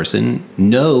that person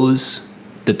knows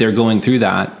that they're going through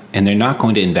that, and they're not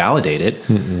going to invalidate it,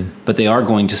 but they are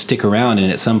going to stick around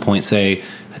and at some point say,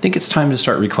 I think it's time to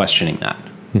start re-questioning that.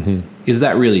 Is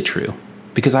that really true?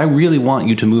 Because I really want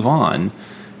you to move on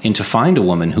and to find a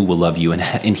woman who will love you and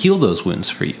heal those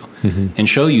wounds for you, and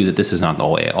show you that this is not the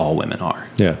way all women are.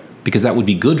 Yeah. Because that would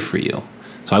be good for you.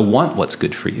 So I want what's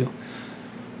good for you.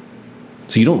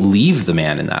 So you don't leave the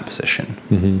man in that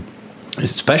position.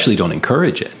 Especially don't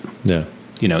encourage it. Yeah.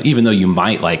 You know, even though you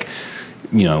might, like,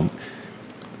 you know,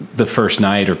 the first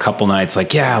night or couple nights,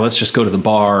 like, yeah, let's just go to the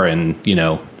bar and, you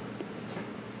know,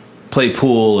 play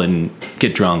pool and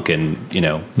get drunk and, you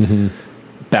know,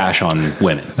 bash on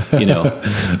women, you know.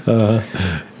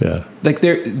 Yeah. Like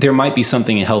there might be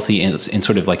something healthy in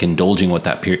sort of like indulging what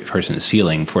that person is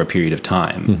feeling for a period of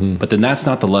time. But then that's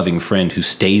not the loving friend who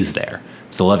stays there.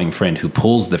 It's the loving friend who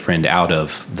pulls the friend out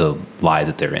of the lie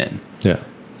that they're in. Yeah.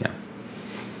 Yeah.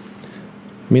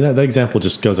 I mean, that example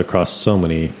just goes across so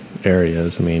many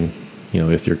areas. I mean, you know,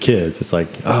 with your kids, it's like,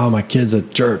 oh, my kid's a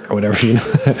jerk or whatever, you know.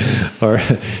 Or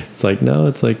it's like, no,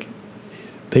 it's like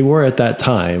they were at that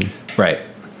time. Right.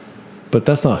 But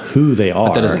that's not who they are.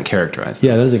 But that doesn't characterize them.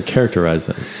 Yeah, that doesn't characterize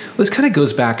them. Well, this kind of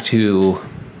goes back to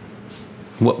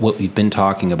what we've been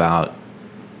talking about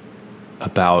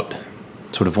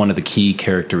sort of one of the key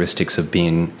characteristics of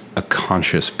being a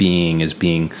conscious being is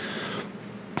being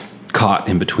caught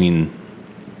in between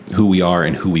who we are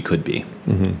and who we could be.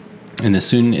 And as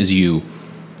soon as you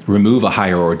remove a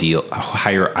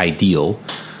higher ideal,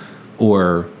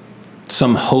 or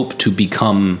some hope to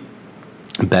become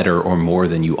better or more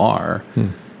than you are,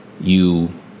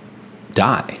 you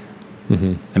die.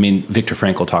 I mean, Viktor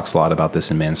Frankl talks a lot about this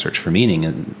in Man's Search for Meaning,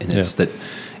 and it's that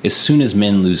as soon as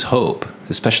men lose hope,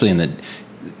 especially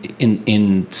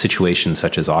in situations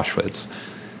such as Auschwitz,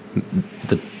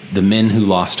 the men who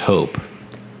lost hope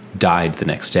died the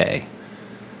next day.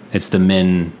 It's the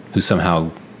men who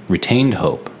somehow retained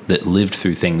hope that lived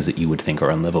through things that you would think are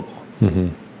unlivable.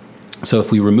 So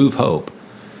if we remove hope,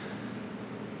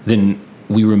 then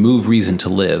we remove reason to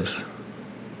live.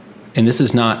 And this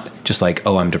is not just like,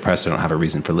 oh, I'm depressed, I don't have a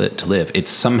reason to live.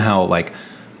 It's somehow like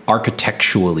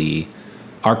archetypally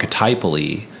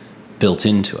built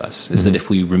into us, is that if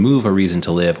we remove a reason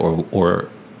to live or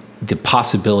the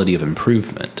possibility of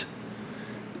improvement,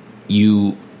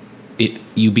 you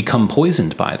become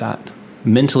poisoned by that.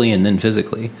 mentally and then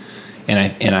physically.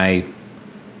 And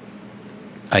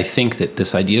I think that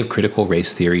this idea of critical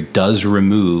race theory does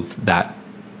remove that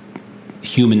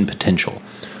human potential.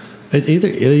 It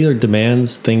either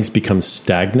demands things become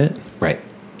stagnant, Right.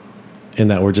 in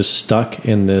that we're just stuck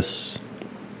in this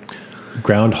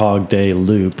Groundhog Day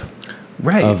loop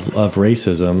Right. of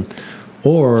racism,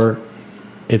 or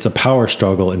it's a power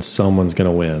struggle and someone's going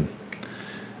to win.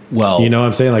 Well, You know what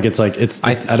I'm saying?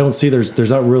 I don't see there's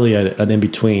not really an in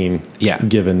between. Yeah.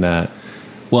 Given that.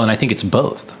 well, and I think it's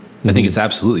both. I think it's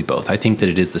absolutely both. I think that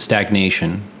it is the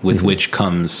stagnation with which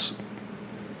comes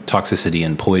toxicity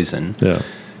and poison. Yeah.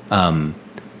 And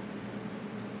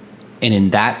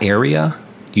in that area,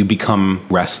 you become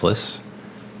restless.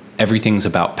 Everything's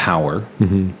about power.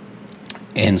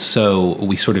 And so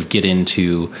we sort of get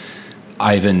into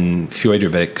Ivan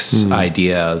Fyodorovic's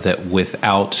idea that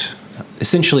without,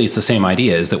 essentially it's the same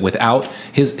idea, is that without,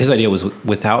 his idea was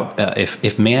without,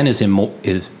 if man is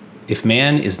if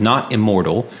man is not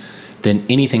immortal, then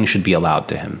anything should be allowed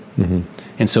to him.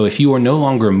 And so if you are no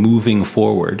longer moving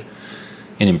forward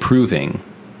and improving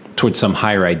towards some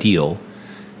higher ideal,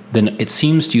 then it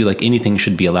seems to you like anything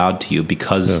should be allowed to you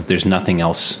because there's nothing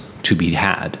else to be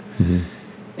had.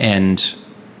 And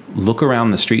look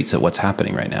around the streets at what's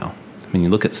happening right now. I mean, you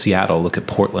look at Seattle, look at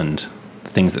Portland, the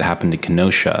things that happened in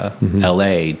Kenosha,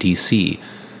 LA, DC.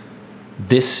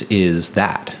 This is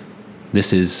that.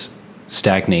 This is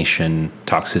stagnation,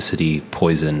 toxicity,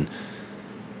 poison.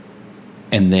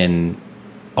 And then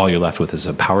all you're left with is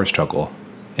a power struggle.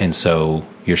 And so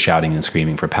you're shouting and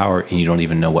screaming for power and you don't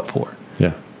even know what for.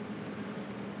 Yeah.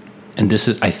 And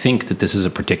I think that this is a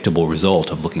predictable result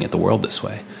of looking at the world this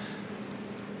way.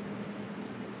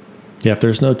 Yeah. If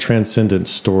there's no transcendent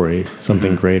story,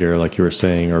 something greater, like you were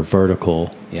saying, or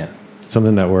vertical, Yeah.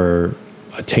 something that we're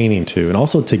attaining to, and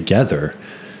also together.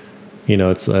 You know,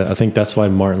 it's. I think that's why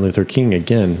Martin Luther King,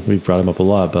 again, we've brought him up a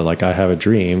lot, but like, I have a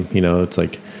dream. You know, it's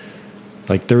like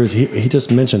there is. He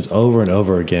just mentions over and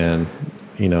over again,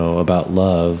 you know, about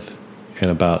love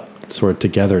and about sort of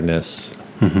togetherness,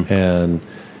 and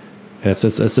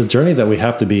it's a journey that we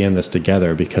have to be in this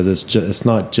together, because it's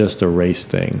not just a race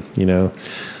thing. You know,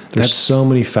 there's so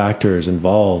many factors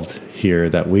involved here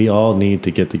that we all need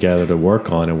to get together to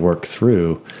work on and work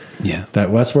through. Yeah.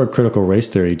 That's where critical race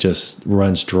theory just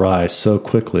runs dry so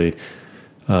quickly,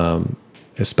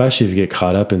 especially if you get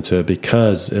caught up into it,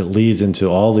 because it leads into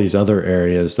all these other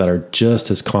areas that are just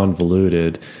as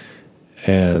convoluted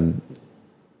and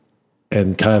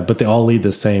kind of, but they all lead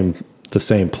the same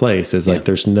place. Is like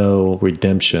there's no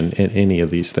redemption in any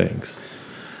of these things.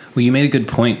 Well, you made a good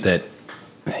point that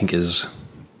I think is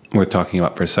worth talking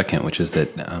about for a second, which is that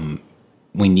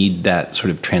we need that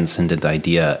sort of transcendent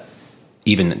idea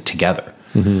even together.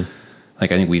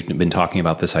 Like, I think we've been talking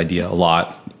about this idea a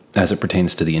lot as it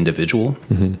pertains to the individual,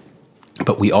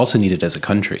 but we also need it as a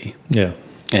country. Yeah.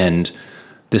 And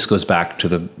this goes back to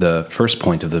the first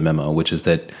point of the memo, which is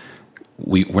that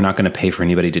we're not going to pay for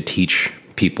anybody to teach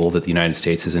people that the United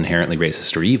States is inherently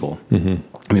racist or evil.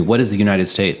 I mean, what is the United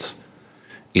States?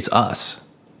 It's us.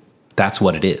 That's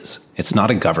what it is. It's not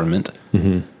a government.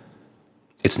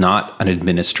 It's not an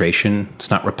administration.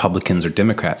 It's not Republicans or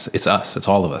Democrats. It's us. It's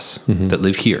all of us that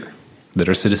live here, that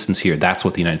are citizens here. That's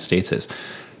what the United States is.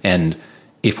 And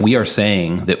if we are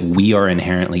saying that we are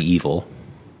inherently evil,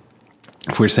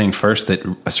 if we're saying first that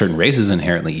a certain race is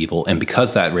inherently evil, and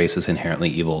because that race is inherently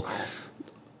evil,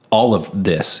 all of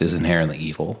this is inherently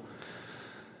evil,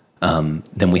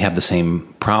 then we have the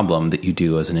same problem that you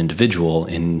do as an individual,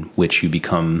 in which you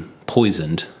become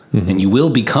poisoned, and you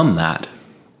will become that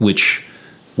which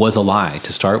was a lie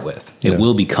to start with. It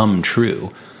will become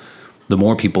true. The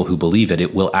more people who believe it,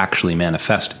 it will actually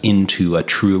manifest into a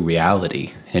true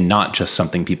reality, and not just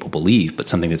something people believe, but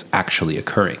something that's actually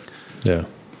occurring. Yeah.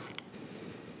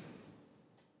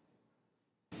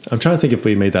 I'm trying to think if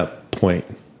we made that point.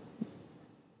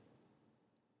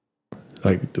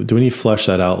 Like, do we need to flesh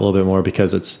that out a little bit more?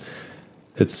 Because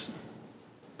it's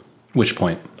Which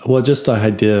point? well, just the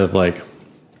idea of like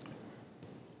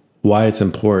why it's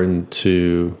important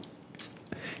to,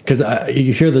 because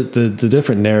you hear the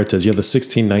different narratives. You have the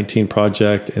 1619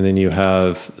 Project, and then you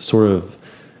have sort of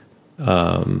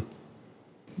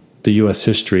the U.S.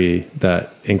 history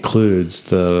that includes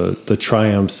the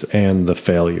triumphs and the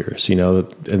failures. You know,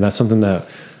 and that's something that,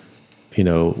 you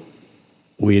know,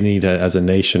 we need to, as a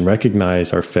nation,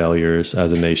 recognize our failures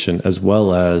as a nation, as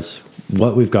well as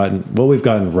what we've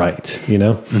gotten right, you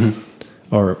know,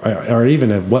 or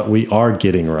even what we are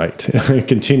getting right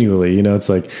continually. You know, it's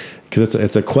like, because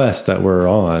it's a quest that we're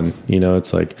on. You know,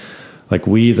 it's like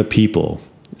we the people.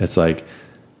 It's like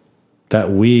that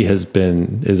we is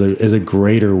a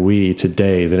greater we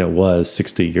today than it was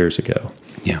 60 years ago.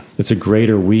 Yeah. It's a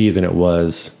greater we than it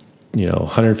was,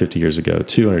 150 years ago,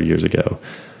 200 years ago.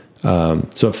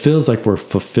 So it feels like we're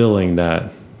fulfilling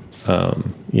that,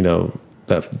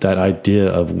 that idea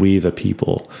of we the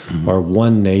people are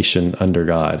one nation under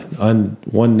God,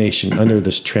 one nation under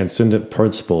this transcendent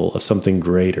principle of something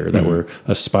greater that we're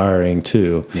aspiring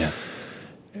to. Yeah.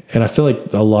 And I feel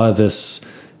like a lot of this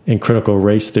in critical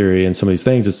race theory and some of these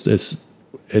things,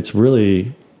 it's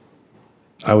really,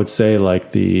 I would say,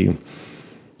 like the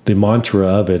mantra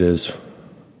of it is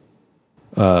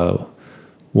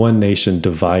one nation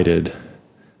divided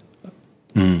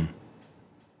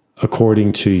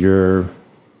according to your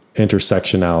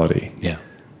intersectionality. Yeah.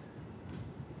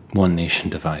 One nation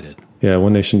divided. Yeah,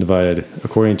 one nation divided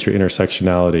according to your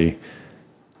intersectionality.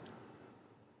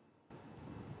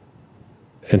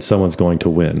 And someone's going to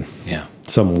win. Yeah.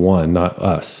 Someone, not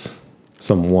us.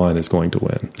 Someone is going to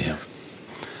win. Yeah.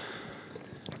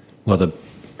 Well,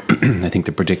 I think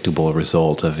the predictable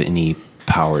result of any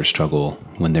power struggle,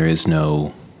 when there is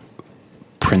no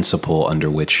principle under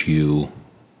which no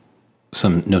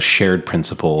shared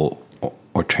principle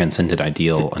or transcendent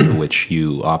ideal under which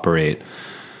you operate,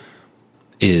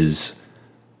 is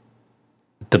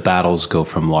the battles go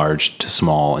from large to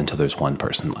small until there's one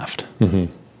person left.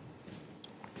 Mm-hmm.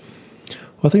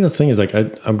 Well, I think the thing is, like,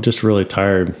 I'm just really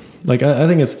tired. Like, I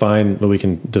think it's fine that we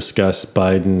can discuss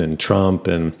Biden and Trump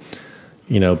and,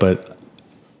 but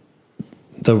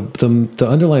the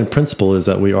underlying principle is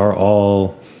that we are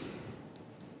all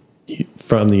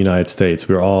from the United States.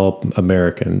 We're all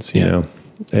Americans, you know,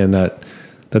 and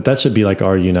that should be like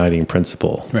our uniting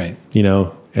principle, right?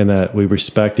 And that we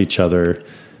respect each other,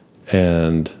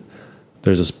 and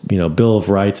there's this, Bill of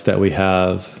Rights that we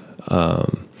have,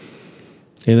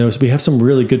 and we have some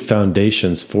really good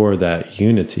foundations for that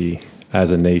unity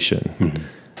as a nation.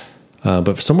 Mm-hmm.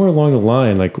 But somewhere along the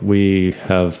line, like we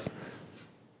have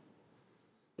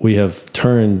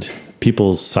turned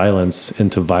people's silence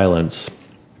into violence,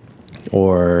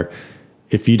 or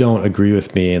if you don't agree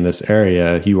with me in this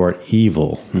area, you are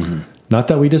evil. Mm-hmm. Not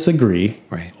that we disagree,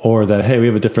 right? Or that, hey, we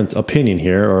have a different opinion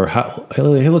here, or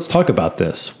hey, let's talk about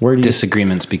this. Where do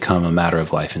disagreements become a matter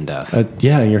of life and death?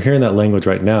 Yeah, and you're hearing that language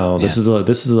right now. Yeah. This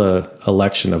is a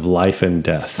election of life and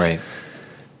death, right?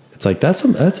 It's like that's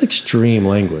extreme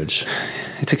language.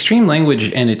 It's extreme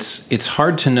language, and it's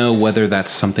hard to know whether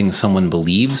that's something someone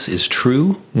believes is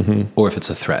true, mm-hmm. or if it's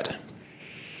a threat.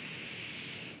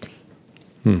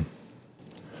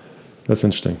 That's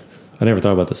interesting. I never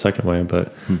thought about the second way,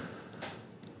 but.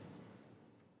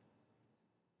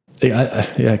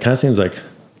 It kind of seems like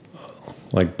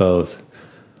both.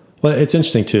 Well, it's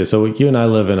interesting too. So you and I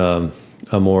live in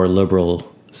a more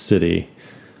liberal city,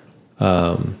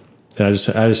 and I just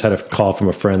had a call from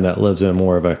a friend that lives in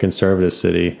more of a conservative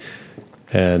city,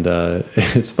 and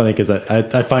it's funny because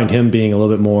I find him being a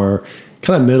little bit more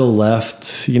kind of middle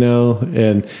left,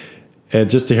 and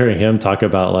just to hearing him talk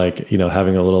about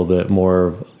having a little bit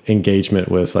more engagement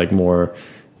with more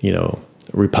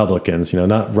Republicans,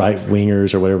 not right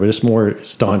wingers or whatever, but just more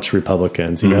staunch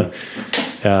Republicans, and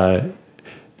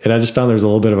I just found there was a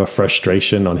little bit of a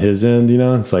frustration on his end,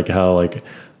 it's like how I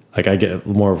get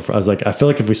more, I was like, I feel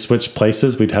like if we switched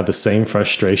places, we'd have the same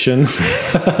frustration,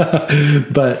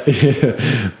 but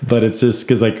it's just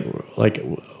cause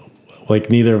like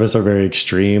neither of us are very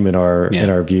extreme in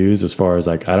our views as far as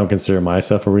I don't consider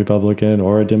myself a Republican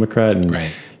or a Democrat, and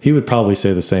right. He would probably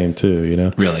say the same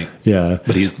too, Really? Yeah.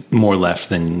 But he's more left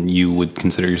than you would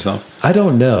consider yourself? I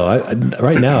don't know.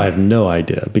 Right now I have no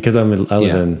idea because I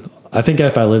think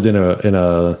if I lived in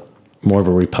a more of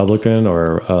a Republican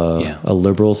or a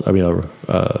liberal,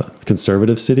 a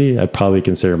conservative city, I'd probably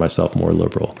consider myself more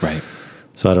liberal. Right.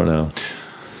 So I don't know.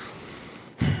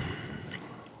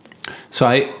 So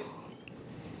I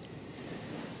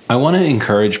want to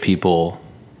encourage people,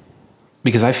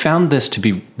 because I found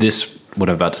what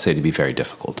I'm about to say to be very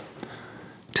difficult.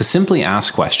 To simply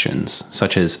ask questions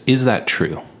such as, is that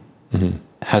true? Mm-hmm.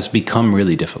 Has become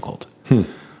really difficult.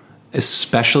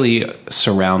 Especially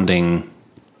surrounding,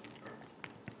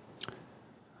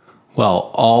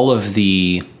 all of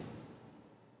the,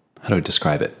 how do I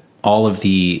describe it? All of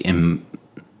the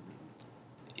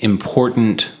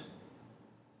important,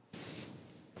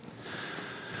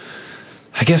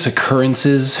 I guess,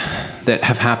 occurrences that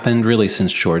have happened really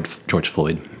since George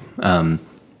Floyd.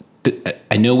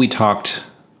 I know we talked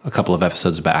a couple of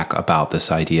episodes back about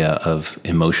this idea of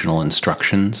emotional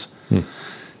instructions.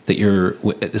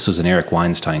 That this was an Eric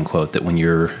Weinstein quote, that when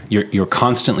you're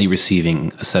constantly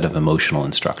receiving a set of emotional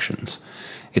instructions,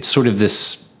 it's sort of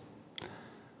this,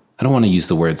 I don't want to use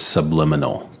the word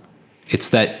subliminal. It's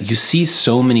that you see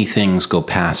so many things go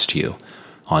past you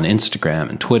on Instagram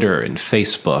and Twitter and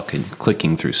Facebook and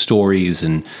clicking through stories,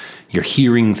 and you're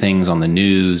hearing things on the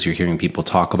news, you're hearing people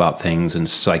talk about things, and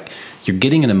it's like you're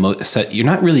getting you're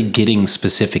not really getting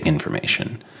specific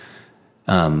information.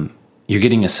 You're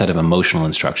getting a set of emotional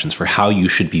instructions for how you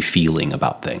should be feeling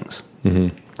about things.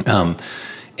 And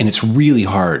it's really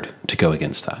hard to go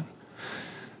against that.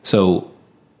 So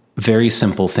very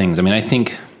simple things. I mean, I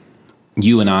think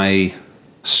you and I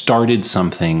started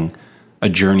a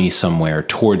journey somewhere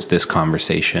towards this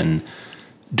conversation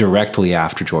directly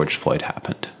after George Floyd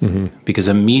happened. Because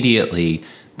immediately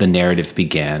the narrative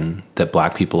began that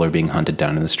black people are being hunted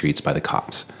down in the streets by the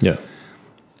cops. Yeah.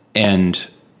 And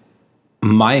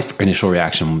my initial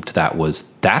reaction to that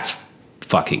was, that's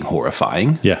fucking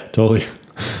horrifying. Yeah, totally.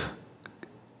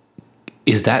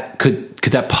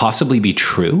 Could that possibly be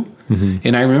true?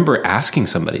 And I remember asking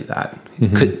somebody that.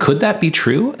 Could that be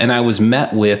true? And I was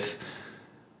met with,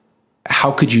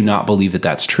 how could you not believe that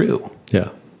that's true? Yeah.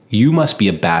 You must be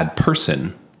a bad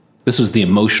person. This was the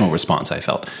emotional response I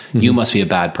felt. You must be a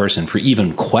bad person for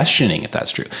even questioning if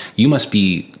that's true. You must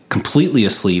be completely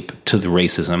asleep to the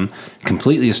racism,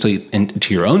 completely asleep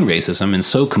to your own racism, and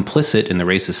so complicit in the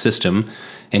racist system,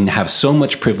 and have so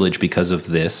much privilege because of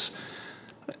this,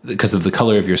 because of the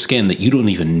color of your skin, that you don't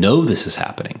even know this is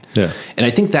happening. Yeah. And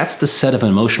I think that's the set of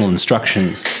emotional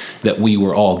instructions that we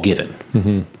were all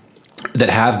given, that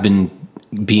have been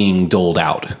being doled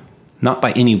out, not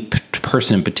by any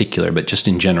person in particular, but just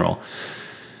in general.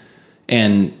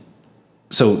 And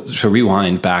so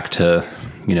rewind back to,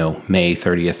 May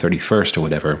 30th, 31st or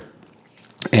whatever.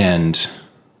 And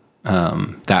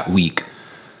that week.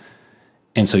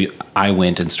 And so I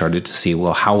went and started to see,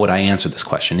 well, how would I answer this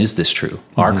question? Is this true?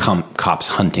 Are cops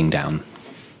hunting down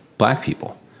black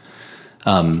people?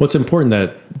 What's important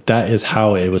that is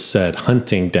how it was said,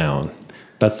 hunting down.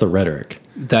 That's the rhetoric.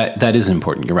 That is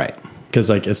important. You're right. Because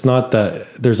it's not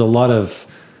that there's a lot of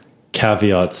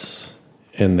caveats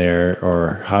in there,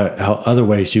 or how other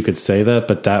ways you could say that,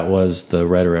 but that was the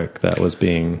rhetoric that was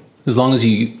being. As long as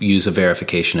you use a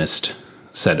verificationist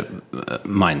set of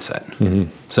mindset.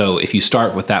 So if you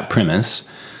start with that premise,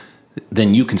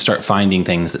 then you can start finding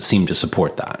things that seem to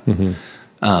support that.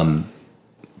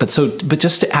 But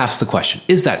just to ask the question,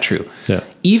 is that true? Yeah.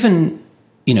 Even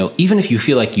if you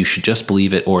feel like you should just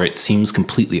believe it, or it seems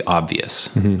completely obvious,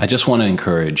 I just want to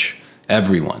encourage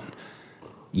everyone.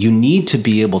 You need to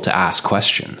be able to ask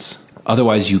questions.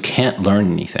 Otherwise, you can't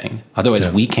learn anything.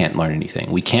 Otherwise, we can't learn anything.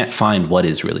 We can't find what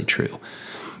is really true.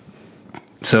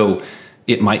 So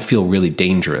it might feel really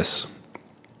dangerous,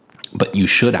 but you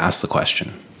should ask the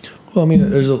question. Well, I mean,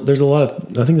 there's a lot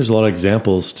of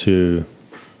examples to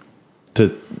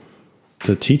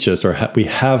teach us, or we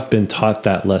have been taught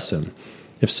that lesson.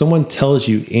 If someone tells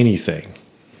you anything,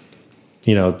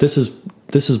 this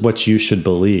is what you should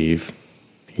believe.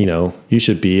 You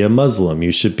should be a Muslim.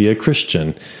 You should be a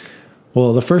Christian.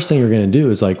 Well, the first thing you're going to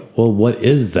do is well, what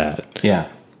is that? Yeah.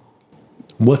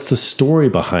 What's the story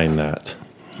behind that?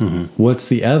 What's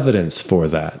the evidence for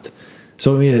that?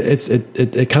 So, I mean,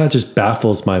 it kind of just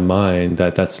baffles my mind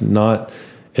that it's not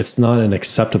an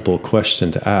acceptable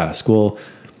question to ask. Well,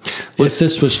 if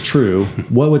this was true,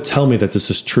 what would tell me that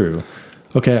this is true?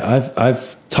 Okay,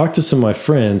 I've talked to some of my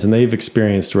friends and they've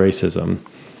experienced racism.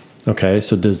 Okay,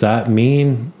 so does that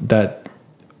mean that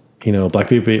black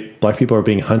people are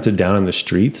being hunted down in the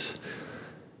streets?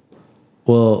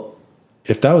 Well,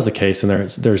 if that was the case, then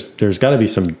there's got to be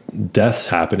some deaths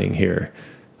happening here.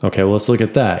 Okay, well, let's look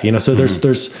at that. So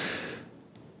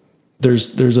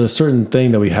there's a certain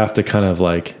thing that we have to kind of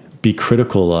be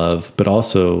critical of, but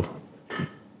also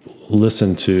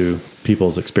listen to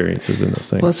people's experiences in those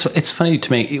things. Well, it's funny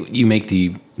you make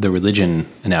the religion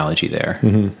analogy there,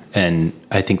 and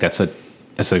I think that's a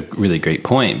really great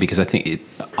point, because I think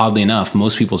oddly enough,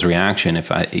 most people's reaction,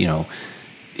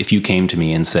 if you came to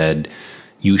me and said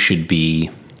you should be,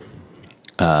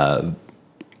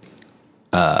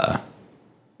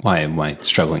 why am I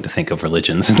struggling to think of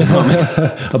religions at the moment?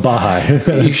 A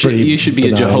Baha'i. You should be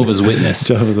benign. A Jehovah's Witness.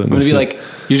 I'm going to be like,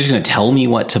 you're just going to tell me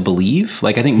what to believe?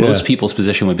 I think most people's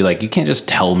position would be you can't just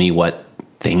tell me what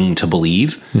thing to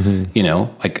believe.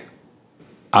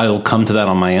 I'll come to that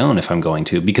on my own if I'm going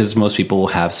to, because most people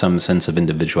have some sense of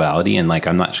individuality, and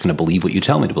I'm not just going to believe what you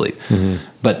tell me to believe.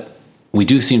 But we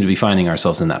do seem to be finding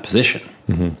ourselves in that position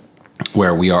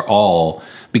where we are all,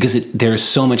 because there's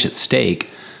so much at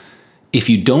stake. If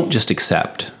you don't just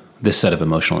accept this set of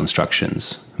emotional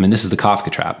instructions, I mean, this is the Kafka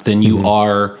trap, then you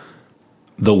are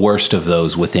the worst of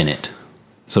those within it.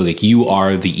 So you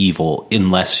are the evil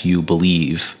unless you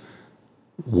believe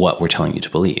what we're telling you to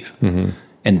believe.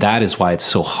 And that is why it's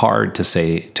so hard to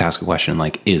ask a question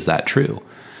like, is that true?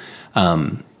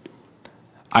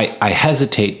 I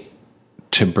hesitate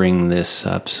to bring this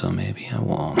up, so maybe I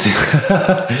won't.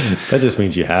 That just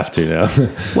means you have to now.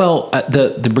 Well,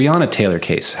 the Breonna Taylor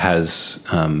case has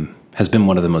been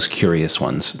one of the most curious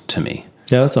ones to me.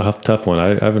 Yeah, that's a tough one.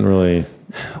 I haven't really,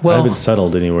 I haven't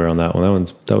settled anywhere on that one.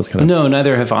 That was kind of... No,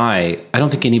 neither have I. I don't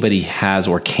think anybody has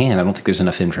or can. I don't think there's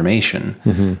enough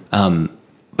information.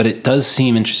 But it does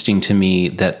seem interesting to me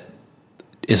that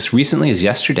as recently as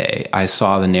yesterday, I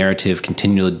saw the narrative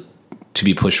continue to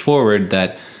be pushed forward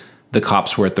that the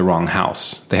cops were at the wrong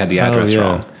house. They had the address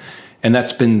wrong. And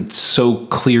that's been so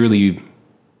clearly...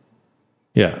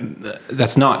 Yeah.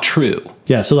 That's not true.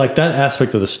 Yeah, so like that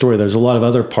aspect of the story, there's a lot of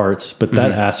other parts, but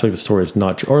that aspect of the story is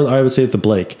not true. Or I would say the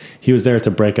Blake, he was there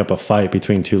to break up a fight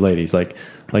between two ladies. Like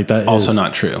that Also is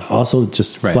not true. Also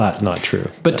just flat not true.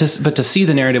 But to see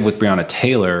the narrative with Breonna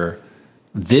Taylor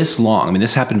this long, I mean,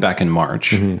 this happened back in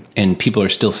March, and people are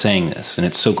still saying this, and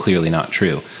it's so clearly not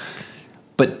true.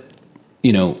 But,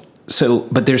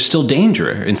 but there's still danger.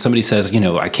 And somebody says,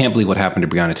 I can't believe what happened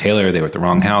to Breonna Taylor. They were at the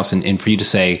wrong house. And for you to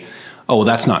say, oh, well,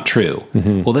 that's not true.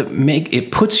 Well,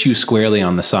 it puts you squarely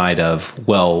on the side of,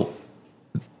 well,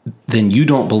 then you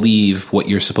don't believe what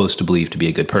you're supposed to believe to be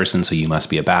a good person, so you must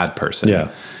be a bad person. Yeah.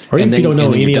 Or even if you don't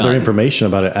know any other information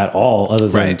about it at all, other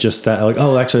than just that, like,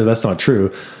 oh, actually, that's not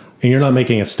true. And you're not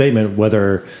making a statement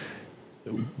whether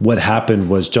what happened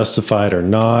was justified or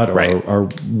not, or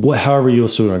however you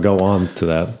also want to go on to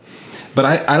that. But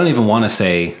I don't even want to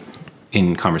say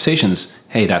in conversations,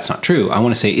 hey, that's not true. I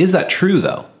want to say, is that true,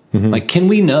 though? Like, can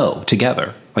we know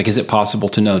together? Like, is it possible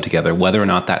to know together whether or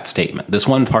not that statement, this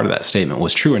one part of that statement,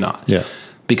 was true or not? Yeah.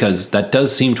 Because that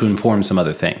does seem to inform some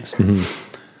other things.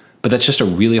 But that's just a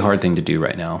really hard thing to do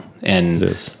right now. And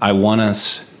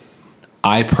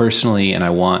I personally, and I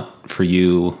want for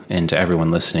you and to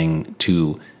everyone listening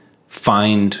to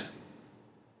find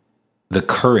the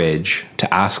courage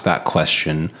to ask that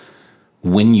question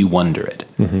when you wonder it.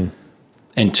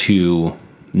 And to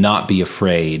not be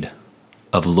afraid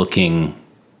of looking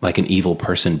like an evil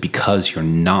person, because you're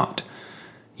not.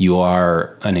 You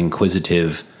are an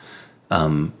inquisitive,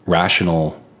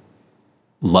 rational,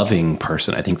 loving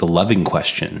person. I think the loving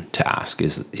question to ask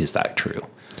is that true?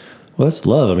 Well, that's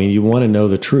love. I mean, you want to know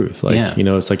the truth. Like,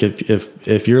 it's like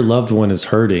if your loved one is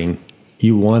hurting,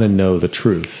 you want to know the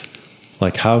truth.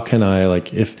 Like, how can I,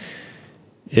 like, if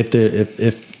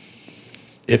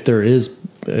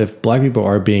black people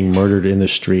are being murdered in the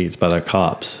streets by the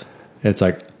cops, it's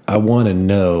like, I want to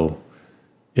know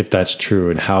if that's true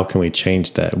and how can we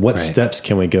change that? What steps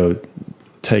can we go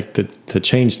take to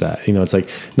change that? It's like,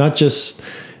 not just,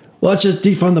 well, let's just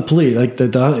defund the police, like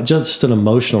just an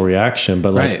emotional reaction,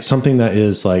 but like something that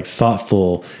is like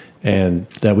thoughtful and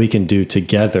that we can do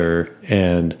together.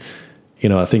 And,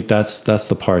 I think that's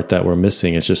the part that we're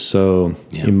missing. It's just so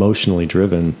emotionally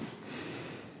driven.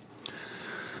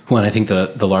 Well, and I think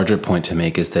the larger point to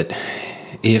make is that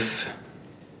if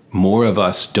more of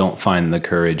us don't find the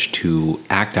courage to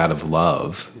act out of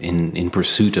love in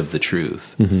pursuit of the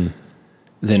truth,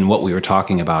 then what we were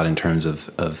talking about in terms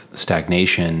of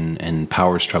stagnation and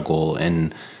power struggle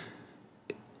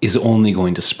is only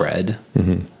going to spread.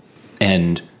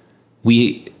 And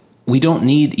we don't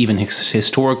need even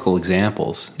historical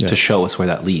examples to show us where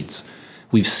that leads.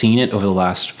 We've seen it over the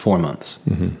last 4 months.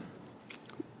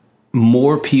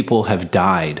 More people have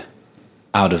died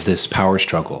out of this power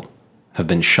struggle, have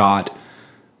been shot,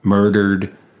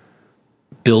 murdered,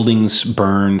 buildings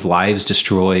burned, lives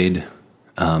destroyed.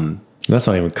 That's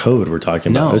not even COVID we're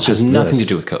talking about. No, it's it has just nothing to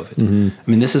do with COVID.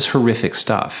 I mean, this is horrific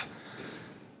stuff.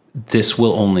 This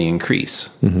will only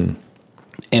increase.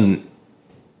 And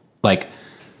like,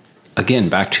 again,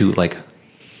 back to like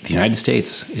the United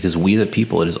States, it is we the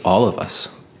people, it is all of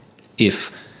us.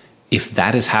 If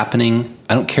that is happening,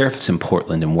 I don't care if it's in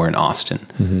Portland and we're in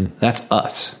Austin. That's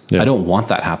us. I don't want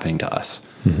that happening to us.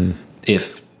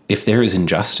 If there is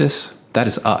injustice, that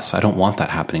is us. I don't want that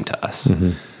happening to us.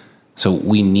 So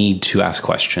we need to ask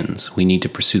questions. We need to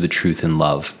pursue the truth in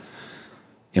love.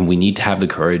 And we need to have the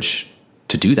courage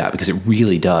to do that, because it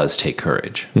really does take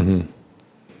courage.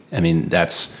 I mean,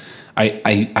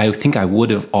 I think I would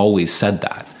have always said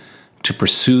that. To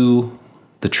pursue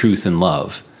the truth in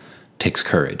love takes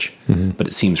courage. But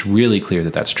it seems really clear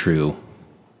that that's true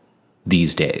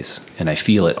these days. And I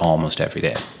feel it almost every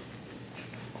day.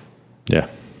 Yeah.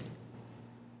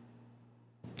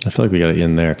 I feel like we got to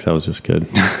end there because that was just good.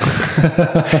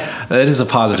 That is a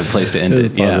positive place to end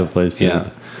it. Positive place to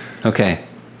end. Okay.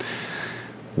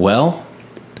 Well,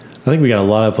 I think we got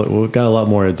a lot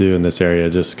more to do in this area,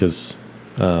 just because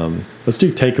Let's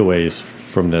do takeaways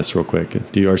from this real quick.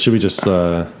 Or should we just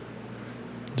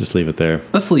leave it there?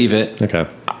 Let's leave it. Okay.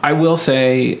 I will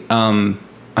say, I'm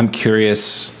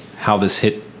curious how this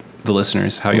hit the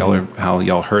listeners, how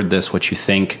y'all heard this, what you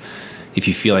think, if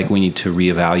you feel like we need to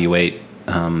reevaluate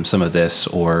some of this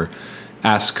or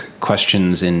ask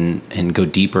questions and go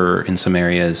deeper in some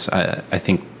areas. I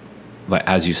think, like,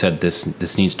 as you said,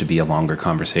 this needs to be a longer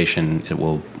conversation.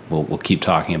 We'll keep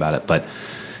talking about it, but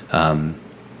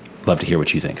love to hear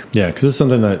what you think. Yeah, because it's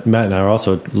something that Matt and I are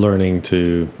also learning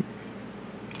to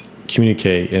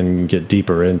communicate and get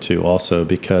deeper into also,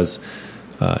 because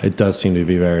it does seem to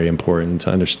be very important to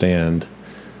understand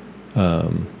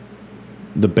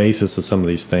the basis of some of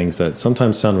these things that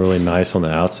sometimes sound really nice on the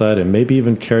outside and maybe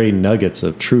even carry nuggets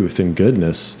of truth and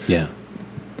goodness. Yeah.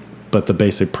 But the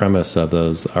basic premise of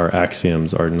those, our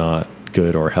axioms, are not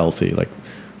good or healthy. Like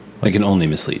they can only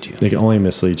mislead you. They can only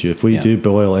mislead you. If we do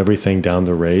boil everything down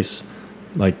to race,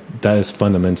 like, that is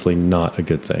fundamentally not a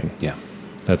good thing. Yeah.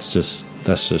 That's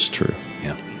just true.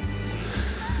 Yeah.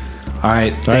 All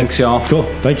right. Thanks, y'all. Cool.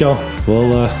 Thank y'all.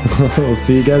 We'll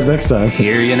see you guys next time.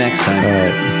 Hear you next time. All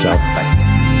right. Ciao. Bye.